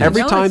questions.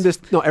 Every time this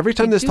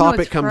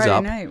topic comes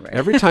up,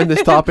 every time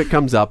this topic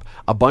comes up,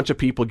 a bunch of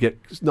people get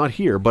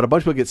but a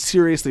bunch of people get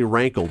seriously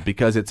rankled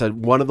because it's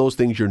one of those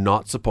things you're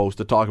not supposed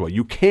to talk about.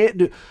 You can't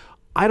do.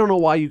 I don't know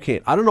why you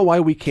can't. I don't know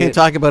why we can't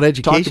talk about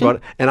education. Talk about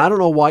it. And I don't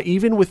know why,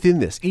 even within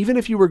this, even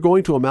if you were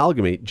going to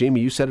amalgamate,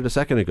 Jamie, you said it a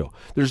second ago,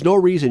 there's no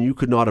reason you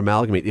could not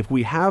amalgamate. If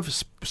we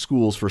have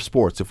schools for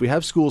sports, if we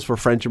have schools for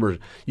French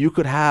immersion, you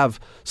could have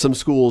some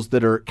schools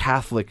that are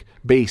Catholic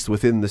based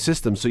within the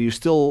system. So you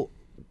still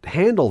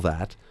handle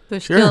that,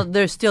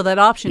 There's still that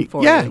option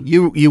for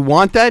you. You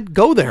want that?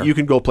 Go there. you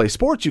can go play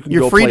sports. You can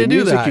You're go free play to do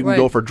music. that. You can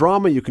go for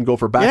drama. You can go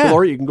for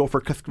baccalaureate. You can go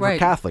for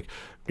Catholic.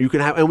 You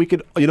can have, and we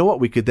could. You know what?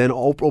 We could then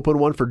open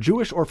one for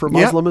Jewish or for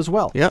Muslim as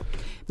well. Yep.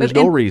 There's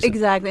no reason.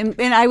 Exactly,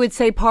 and I would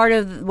say part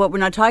of what we're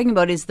not talking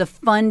about is the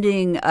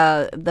funding,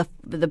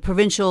 the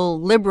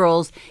provincial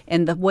Liberals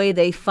and the way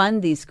they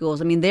fund these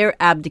schools. I mean, they're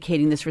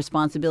abdicating this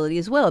responsibility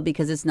as well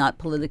because it's not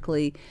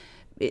politically.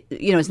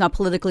 It's not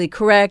politically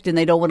correct, and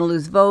they don't want to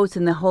lose votes.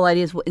 And the whole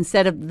idea is,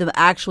 instead of them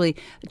actually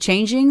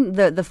changing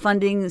the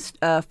funding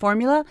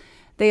formula,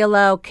 they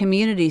allow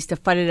communities to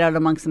fight it out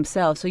amongst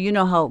themselves. So you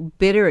know how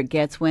bitter it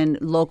gets when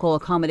local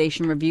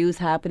accommodation reviews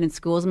happen in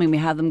schools. I mean, we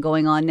have them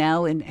going on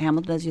now in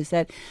Hamilton, as you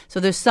said. So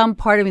there's some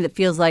part of me that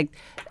feels like,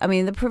 I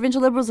mean, the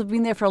provincial Liberals have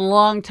been there for a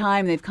long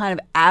time. They've kind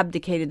of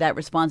abdicated that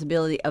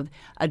responsibility of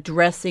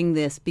addressing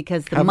this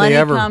because the money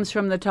comes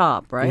from the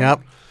top, right?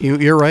 Yep,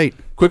 you're right.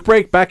 Quick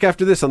break. Back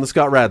after this on The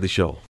Scott Radley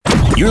Show.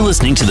 You're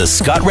listening to The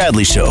Scott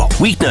Radley Show,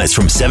 weeknights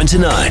from 7 to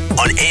 9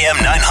 on AM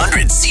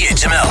 900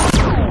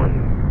 CHML.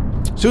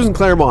 Susan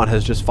Claremont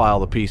has just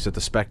filed a piece at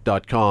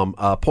thespec.com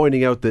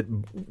pointing out that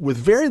with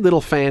very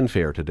little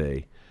fanfare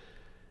today,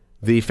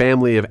 the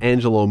family of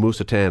Angelo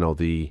Musitano,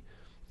 the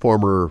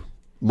former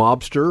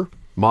mob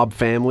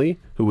family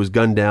who was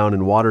gunned down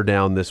and watered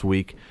down this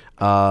week,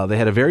 they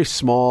had a very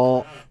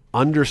small,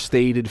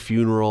 understated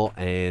funeral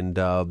and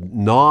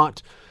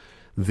not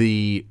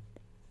the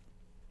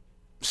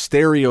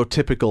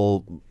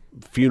stereotypical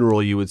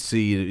funeral you would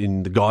see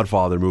in the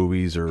Godfather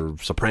movies or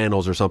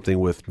Sopranos or something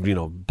with,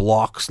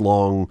 blocks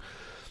long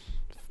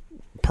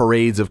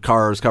parades of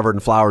cars covered in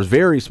flowers.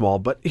 Very small.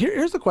 But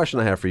here's the question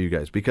I have for you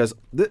guys, because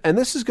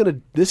this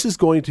is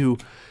going to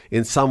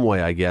in some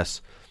way, I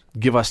guess,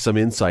 give us some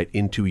insight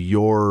into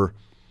your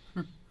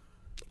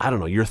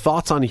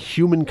thoughts on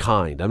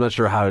humankind. I'm not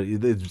sure how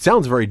it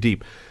sounds very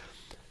deep.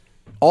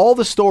 All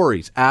the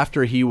stories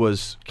after he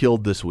was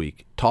killed this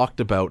week talked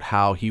about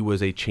how he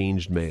was a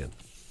changed man.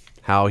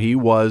 How he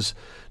was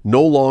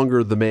no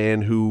longer the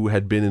man who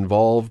had been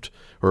involved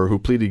or who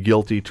pleaded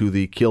guilty to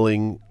the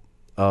killing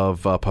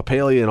of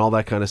Papalia and all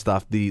that kind of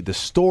stuff. The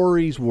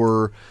stories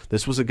were,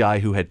 this was a guy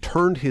who had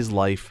turned his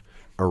life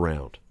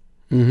around.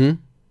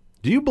 Mm-hmm.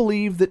 Do you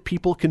believe that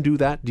people can do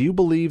that? Do you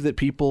believe that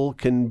people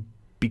can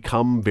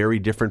become very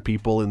different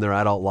people in their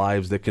adult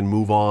lives, that can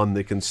move on,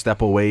 that can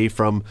step away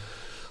from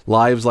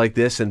lives like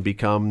this and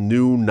become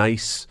new,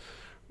 nice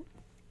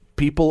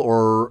people?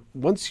 Or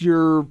once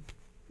you're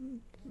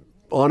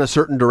on a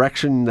certain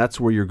direction, that's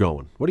where you're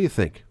going? What do you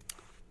think?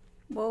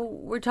 Well,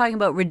 we're talking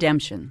about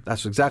redemption.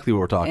 That's exactly what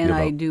we're talking about.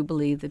 And I do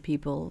believe that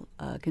people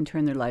can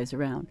turn their lives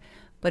around.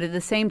 But at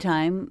the same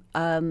time,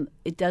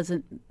 it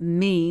doesn't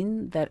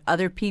mean that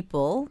other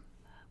people,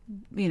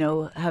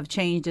 have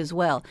changed as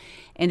well.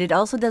 And it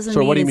also doesn't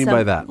mean... So what do you mean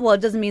by that? Well, it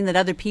doesn't mean that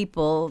other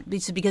people,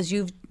 because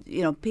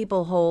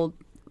people hold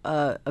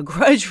a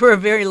grudge for a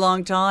very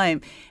long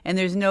time, and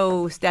there's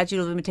no statute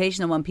of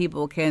limitation on when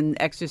people can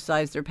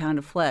exercise their pound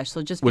of flesh.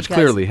 So just which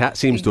clearly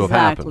seems to have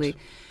happened.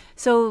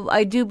 So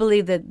I do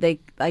believe that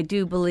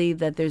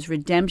there's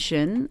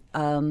redemption,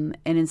 and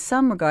in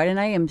some regard, and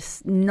I am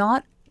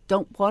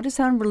don't want to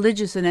sound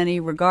religious in any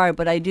regard,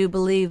 but I do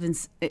believe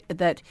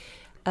that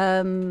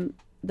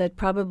that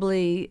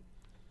probably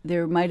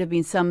there might have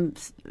been some.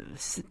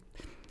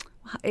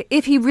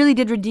 If he really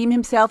did redeem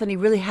himself and he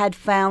really had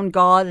found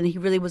God and he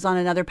really was on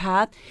another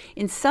path,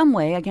 in some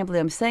way, I can't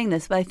believe I'm saying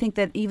this, but I think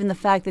that even the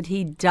fact that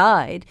he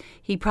died,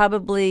 he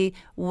probably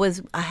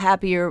was not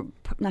happier,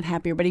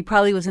 but he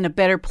probably was in a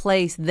better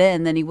place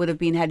then than he would have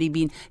been had he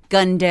been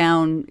gunned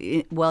down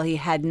while he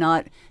had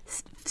not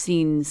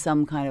seen had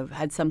some kind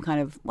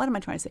of, what am I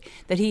trying to say?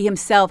 That he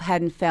himself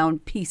hadn't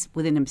found peace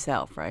within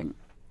himself, right?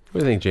 What do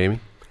you think, Jamie?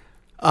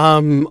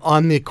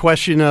 On the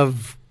question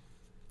of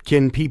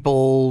can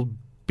people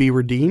be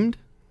redeemed?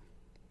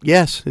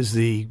 Yes, is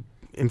the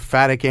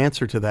emphatic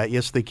answer to that.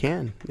 Yes, they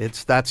can.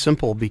 It's that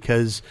simple,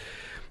 because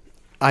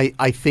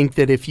I think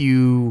that if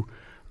you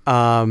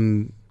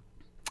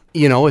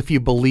if you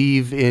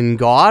believe in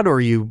God,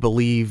 or you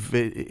believe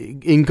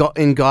in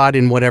God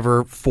in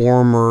whatever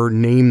form or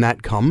name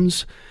that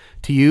comes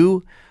to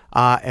you,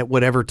 at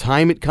whatever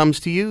time it comes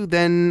to you,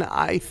 then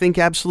I think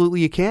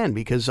absolutely you can,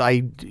 because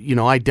I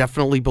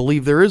definitely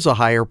believe there is a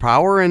higher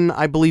power, and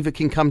I believe it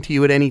can come to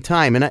you at any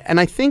time. And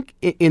I think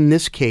in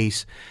this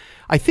case,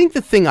 I think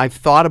the thing I've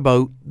thought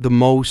about the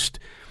most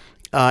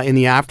in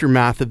the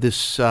aftermath of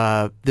this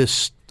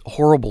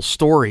horrible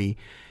story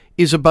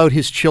is about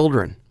his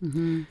children.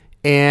 Mm-hmm.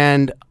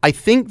 And I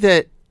think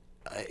that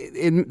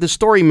the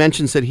story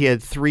mentions that he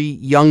had 3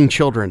 young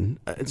children.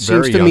 It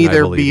seems to me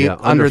they'd be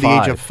under the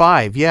age of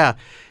 5. Yeah.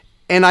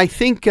 And I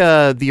think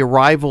the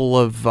arrival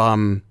of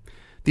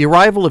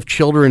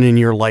children in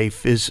your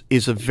life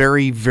is a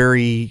very,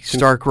 very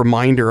stark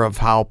reminder of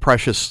how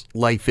precious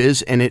life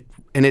is, and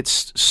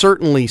it's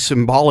certainly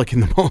symbolic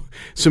in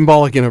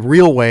a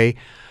real way.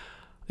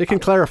 It can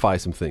clarify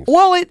some things.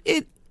 Well,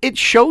 it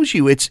shows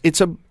you it's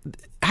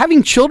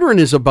having children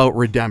is about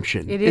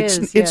redemption.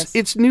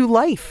 It's new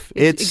life.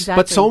 Exactly.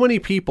 But so many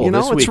people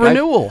this it's week.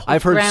 renewal.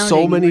 I've heard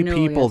so many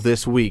renewal, people yes.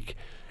 this week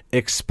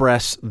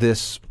express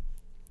this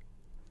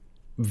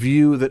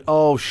view that,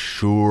 oh,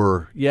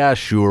 sure,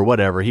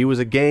 whatever. He was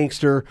a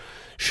gangster.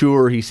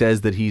 Sure, he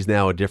says that he's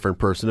now a different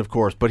person, of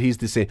course, but he's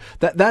the same.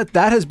 That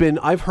has been,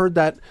 I've heard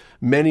that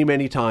many,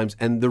 many times.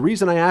 And the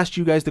reason I asked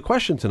you guys the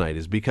question tonight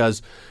is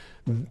because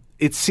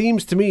it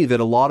seems to me that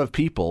a lot of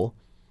people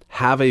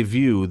have a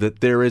view that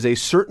there is a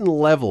certain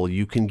level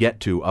you can get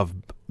to of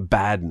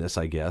badness,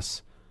 I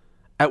guess,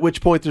 at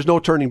which point there's no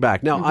turning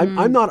back. Now,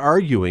 I'm not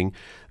arguing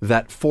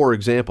that, for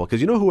example,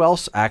 because you know who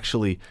else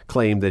actually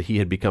claimed that he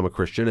had become a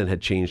Christian and had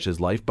changed his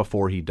life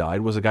before he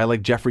died was a guy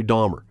like Jeffrey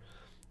Dahmer.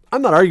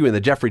 I'm not arguing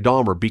that Jeffrey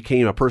Dahmer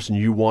became a person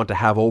you want to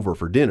have over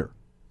for dinner.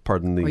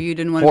 Pardon the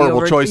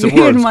horrible choice of words.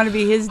 You didn't want to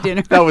be his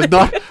dinner. That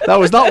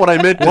was not what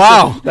I meant to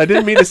say. I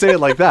didn't mean to say it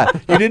like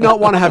that. You did not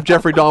want to have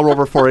Jeffrey Dahmer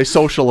over for a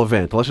social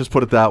event. Let's just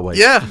put it that way.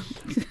 Yeah.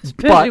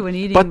 Especially when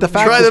eating. But the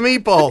fact Try the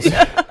meatballs.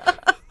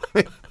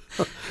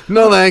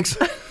 No, thanks.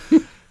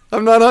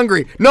 I'm not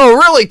hungry. No,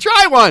 really,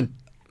 try one.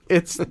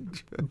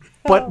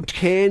 But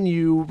can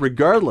you,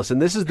 regardless,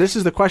 and this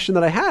is the question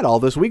that I had all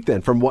this week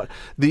then, from what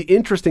the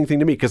interesting thing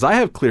to me, because I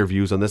have clear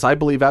views on this, I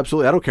believe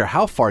absolutely, I don't care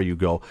how far you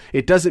go,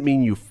 it doesn't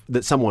mean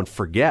that someone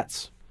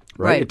forgets,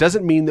 right? It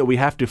doesn't mean that we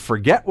have to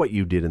forget what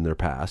you did in their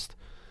past,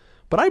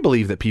 but I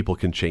believe that people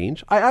can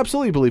change. I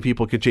absolutely believe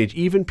people can change,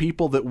 even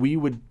people that we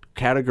would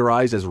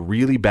categorize as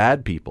really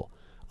bad people.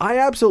 I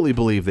absolutely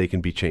believe they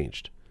can be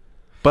changed.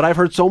 But I've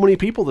heard so many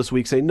people this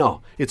week say,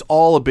 no, it's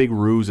all a big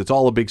ruse. It's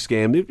all a big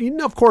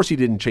scam. Of course he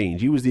didn't change.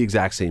 He was the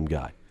exact same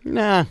guy.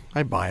 Nah,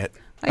 I buy it.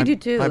 I do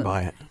too. I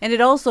buy it. And it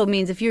also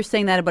means if you're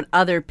saying that about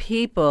other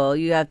people,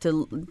 you have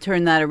to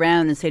turn that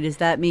around and say, does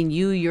that mean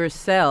you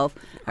yourself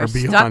are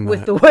stuck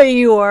with the way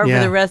you are for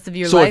the rest of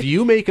your life? So if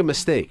you make a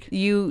mistake,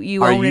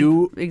 you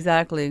own it.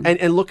 Exactly.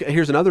 And look,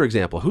 here's another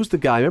example. Who's the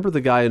guy? Remember the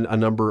guy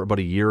about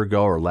a year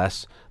ago or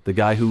less? The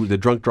guy the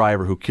drunk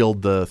driver who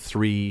killed the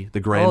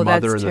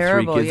grandmother and the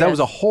terrible, 3 kids. Yes. That was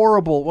a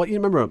horrible, you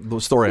remember the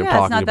story I'm talking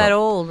about. Yeah, it's not that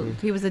old.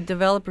 He was a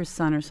developer's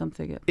son or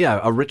something. Yeah,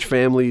 a rich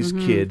family's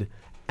kid.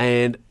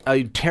 And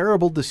a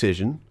terrible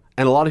decision.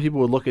 And a lot of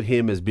people would look at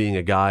him as being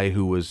a guy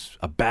who was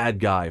a bad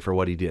guy for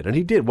what he did. And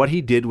he did. What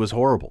he did was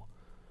horrible.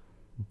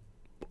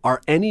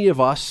 Are any of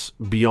us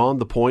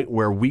beyond the point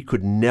where we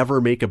could never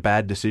make a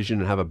bad decision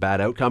and have a bad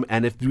outcome?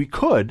 And if we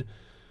could,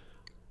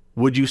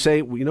 would you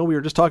say, we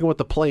were just talking about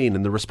the plane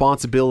and the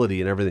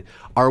responsibility and everything.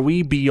 Are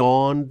we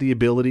beyond the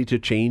ability to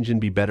change and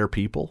be better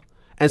people?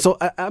 And so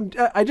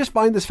I just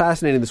find this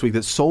fascinating this week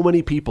that so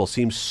many people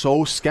seem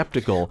so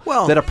skeptical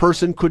that a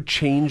person could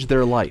change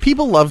their life.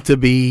 People love to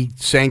be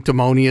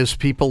sanctimonious.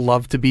 People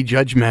love to be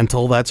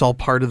judgmental. That's all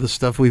part of the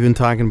stuff we've been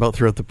talking about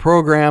throughout the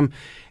program.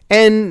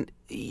 And,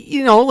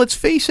 let's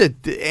face it,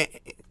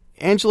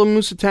 Angelo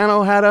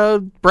Musitano had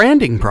a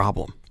branding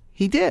problem.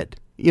 He did.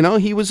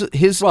 He was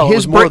his. Well, it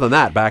was more than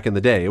that back in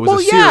the day. It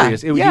was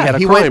serious. He had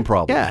a crime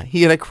problem. Yeah,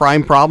 he had a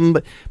crime problem,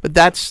 but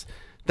that's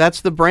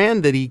the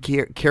brand that he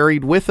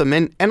carried with him.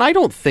 And I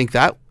don't think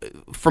that,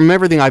 from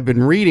everything I've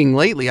been reading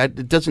lately,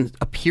 it doesn't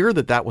appear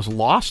that was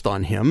lost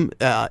on him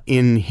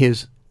in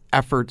his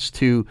efforts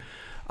to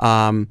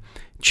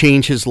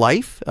change his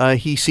life.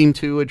 He seemed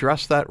to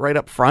address that right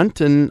up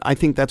front, and I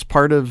think that's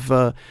part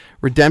of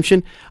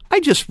redemption. I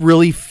just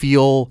really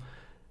feel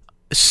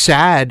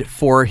sad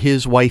for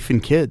his wife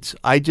and kids.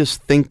 I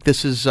just think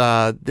this is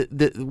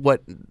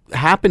what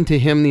happened to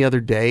him the other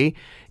day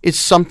is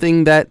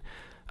something that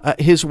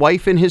his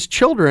wife and his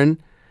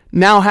children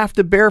now have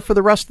to bear for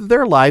the rest of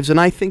their lives, and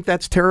I think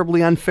that's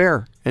terribly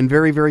unfair and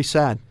very, very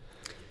sad.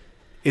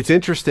 It's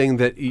interesting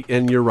that,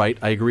 and you're right,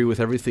 I agree with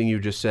everything you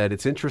just said.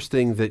 It's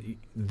interesting that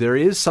there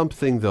is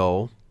something,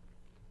 though,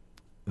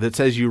 that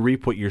says you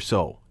reap what you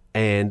sow.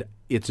 And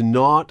it's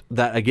not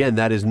that, again,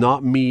 that is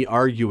not me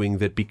arguing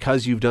that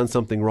because you've done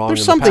something wrong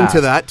There's in the past. There's something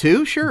to that,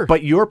 too, sure.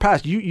 But your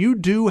past, you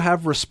do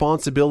have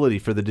responsibility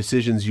for the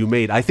decisions you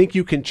made. I think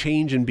you can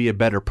change and be a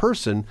better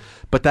person,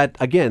 but that,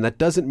 again, that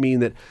doesn't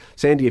mean that,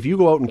 Sandy, if you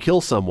go out and kill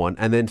someone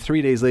and then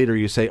 3 days later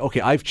you say, okay,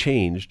 I've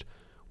changed,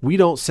 we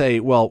don't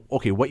say, well,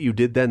 okay, what you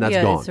did then, that's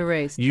gone. Yeah, it's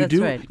erased.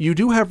 You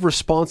do have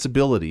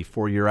responsibility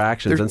for your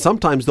actions, and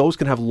sometimes those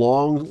can have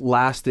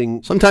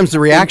long-lasting. Sometimes the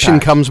reaction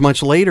comes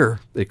much later.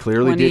 It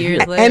clearly 20 did.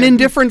 years later. And in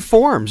different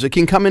forms. It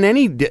can come in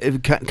any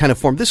kind of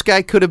form. This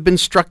guy could have been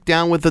struck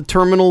down with a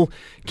terminal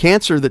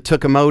cancer that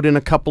took him out in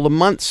a couple of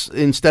months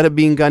instead of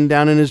being gunned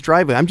down in his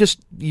driveway. I'm just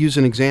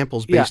using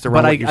examples based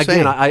around what you're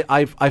saying.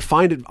 I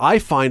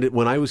find it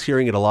when I was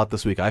hearing it a lot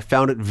this week, I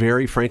found it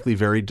very, frankly,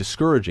 very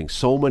discouraging.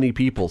 So many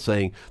people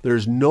saying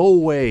there's no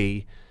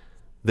way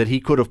that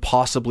he could have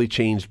possibly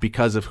changed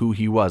because of who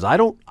he was. I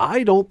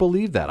don't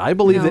believe that. I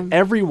believe that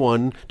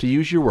everyone, to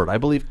use your word, I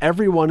believe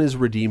everyone is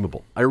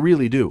redeemable. I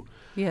really do.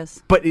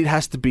 Yes. But it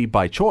has to be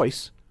by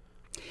choice.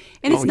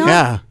 And it's not.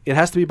 Yeah. It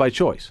has to be by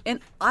choice. And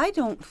I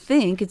don't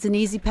think it's an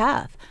easy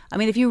path. I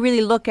mean, if you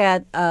really look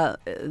at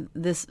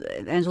this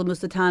Angelo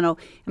Musitano,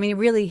 I mean,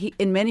 really,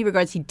 in many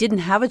regards, he didn't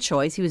have a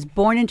choice. He was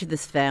born into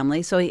this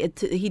family, so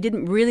he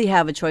didn't really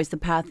have a choice, the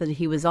path that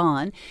he was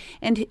on.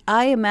 And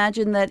I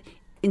imagine that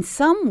in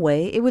some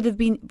way, it would have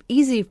been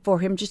easy for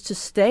him just to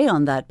stay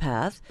on that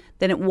path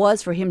than it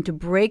was for him to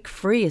break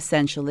free,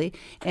 essentially,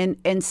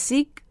 and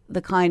seek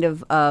the kind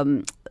of,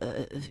 normal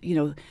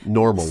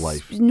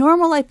life.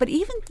 Normal life, but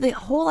even the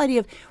whole idea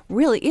of,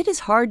 really, it is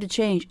hard to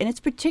change. And it's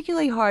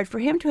particularly hard for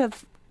him to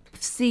have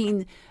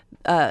seen,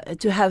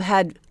 to have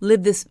had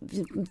lived this,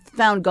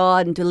 found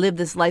God and to live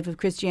this life of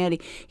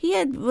Christianity.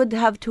 He would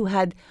have to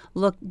had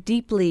looked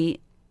deeply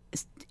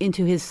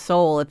into his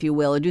soul, if you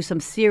will, or do some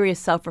serious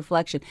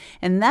self-reflection.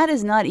 And that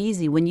is not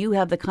easy when you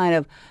have the kind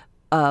of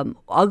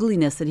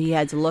ugliness that he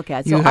had to look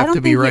at. So You have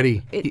to be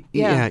ready.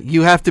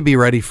 You have to be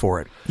ready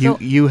for it.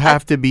 You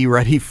have to be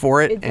ready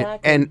for it.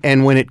 Exactly.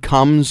 And when it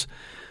comes,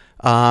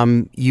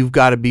 you've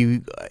got to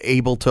be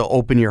able to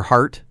open your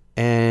heart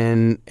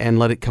and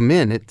let it come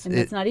in.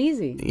 It's not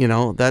easy.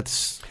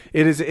 That's...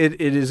 It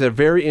is a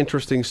very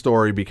interesting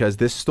story because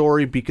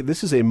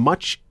this is a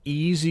much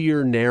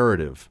easier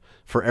narrative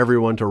for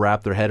everyone to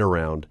wrap their head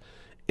around.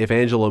 If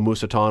Angelo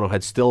Musitano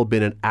had still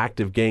been an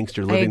active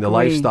gangster living the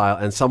lifestyle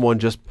and someone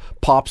just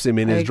pops him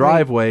in his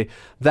driveway,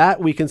 that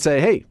we can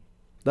say, hey,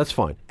 that's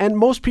fine. And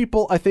most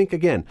people, I think,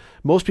 again,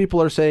 most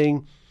people are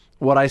saying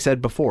what I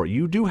said before.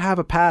 You do have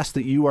a past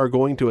that you are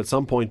going to at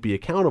some point be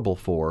accountable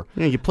for.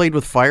 Yeah, you played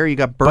with fire, you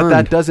got burned. But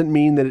that doesn't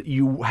mean that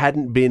you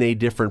hadn't been a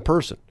different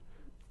person.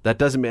 That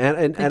doesn't mean,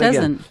 and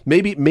again,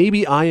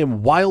 maybe I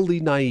am wildly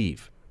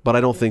naive. But I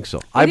don't think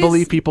so. I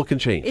believe people can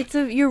change.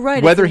 You're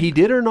right. Whether he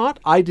did or not,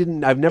 I've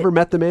never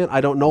met the man.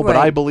 I don't know, but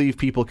I believe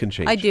people can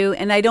change. I do,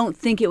 and I don't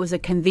think it was a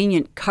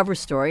convenient cover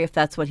story, if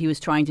that's what he was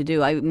trying to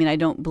do. I mean, I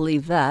don't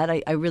believe that.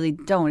 I really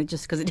don't. It's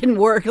just because it didn't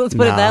work. Let's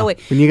put it that way.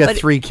 When you got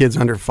 3 kids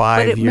under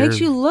 5, but it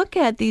makes you look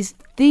at these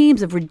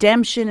themes of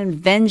redemption and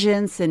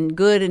vengeance and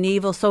good and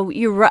evil. So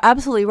you're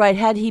absolutely right.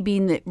 Had he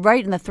been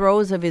right in the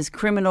throes of his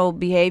criminal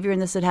behavior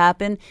and this had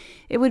happened,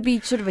 it would be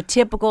sort of a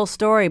typical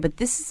story. But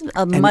this is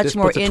a much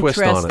more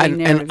interesting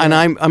narrative. And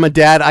I'm a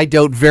dad. I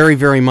doubt very,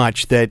 very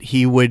much that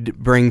he would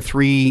bring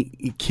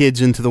 3 kids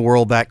into the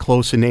world that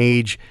close in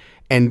age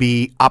and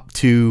be up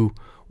to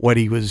what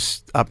he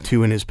was up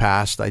to in his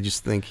past. I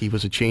just think he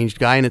was a changed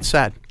guy, and it's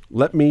sad.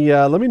 Let me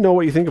know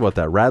what you think about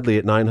that. Radley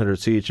at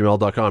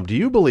 900CHML.com. Do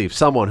you believe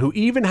someone who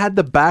even had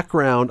the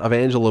background of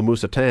Angelo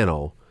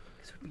Musitano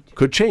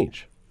could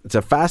change? It's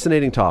a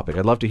fascinating topic.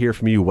 I'd love to hear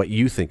from you what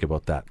you think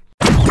about that.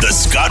 The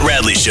Scott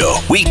Radley Show,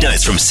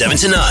 weeknights from 7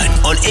 to 9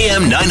 on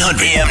AM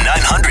 900. AM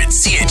 900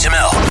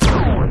 CHML.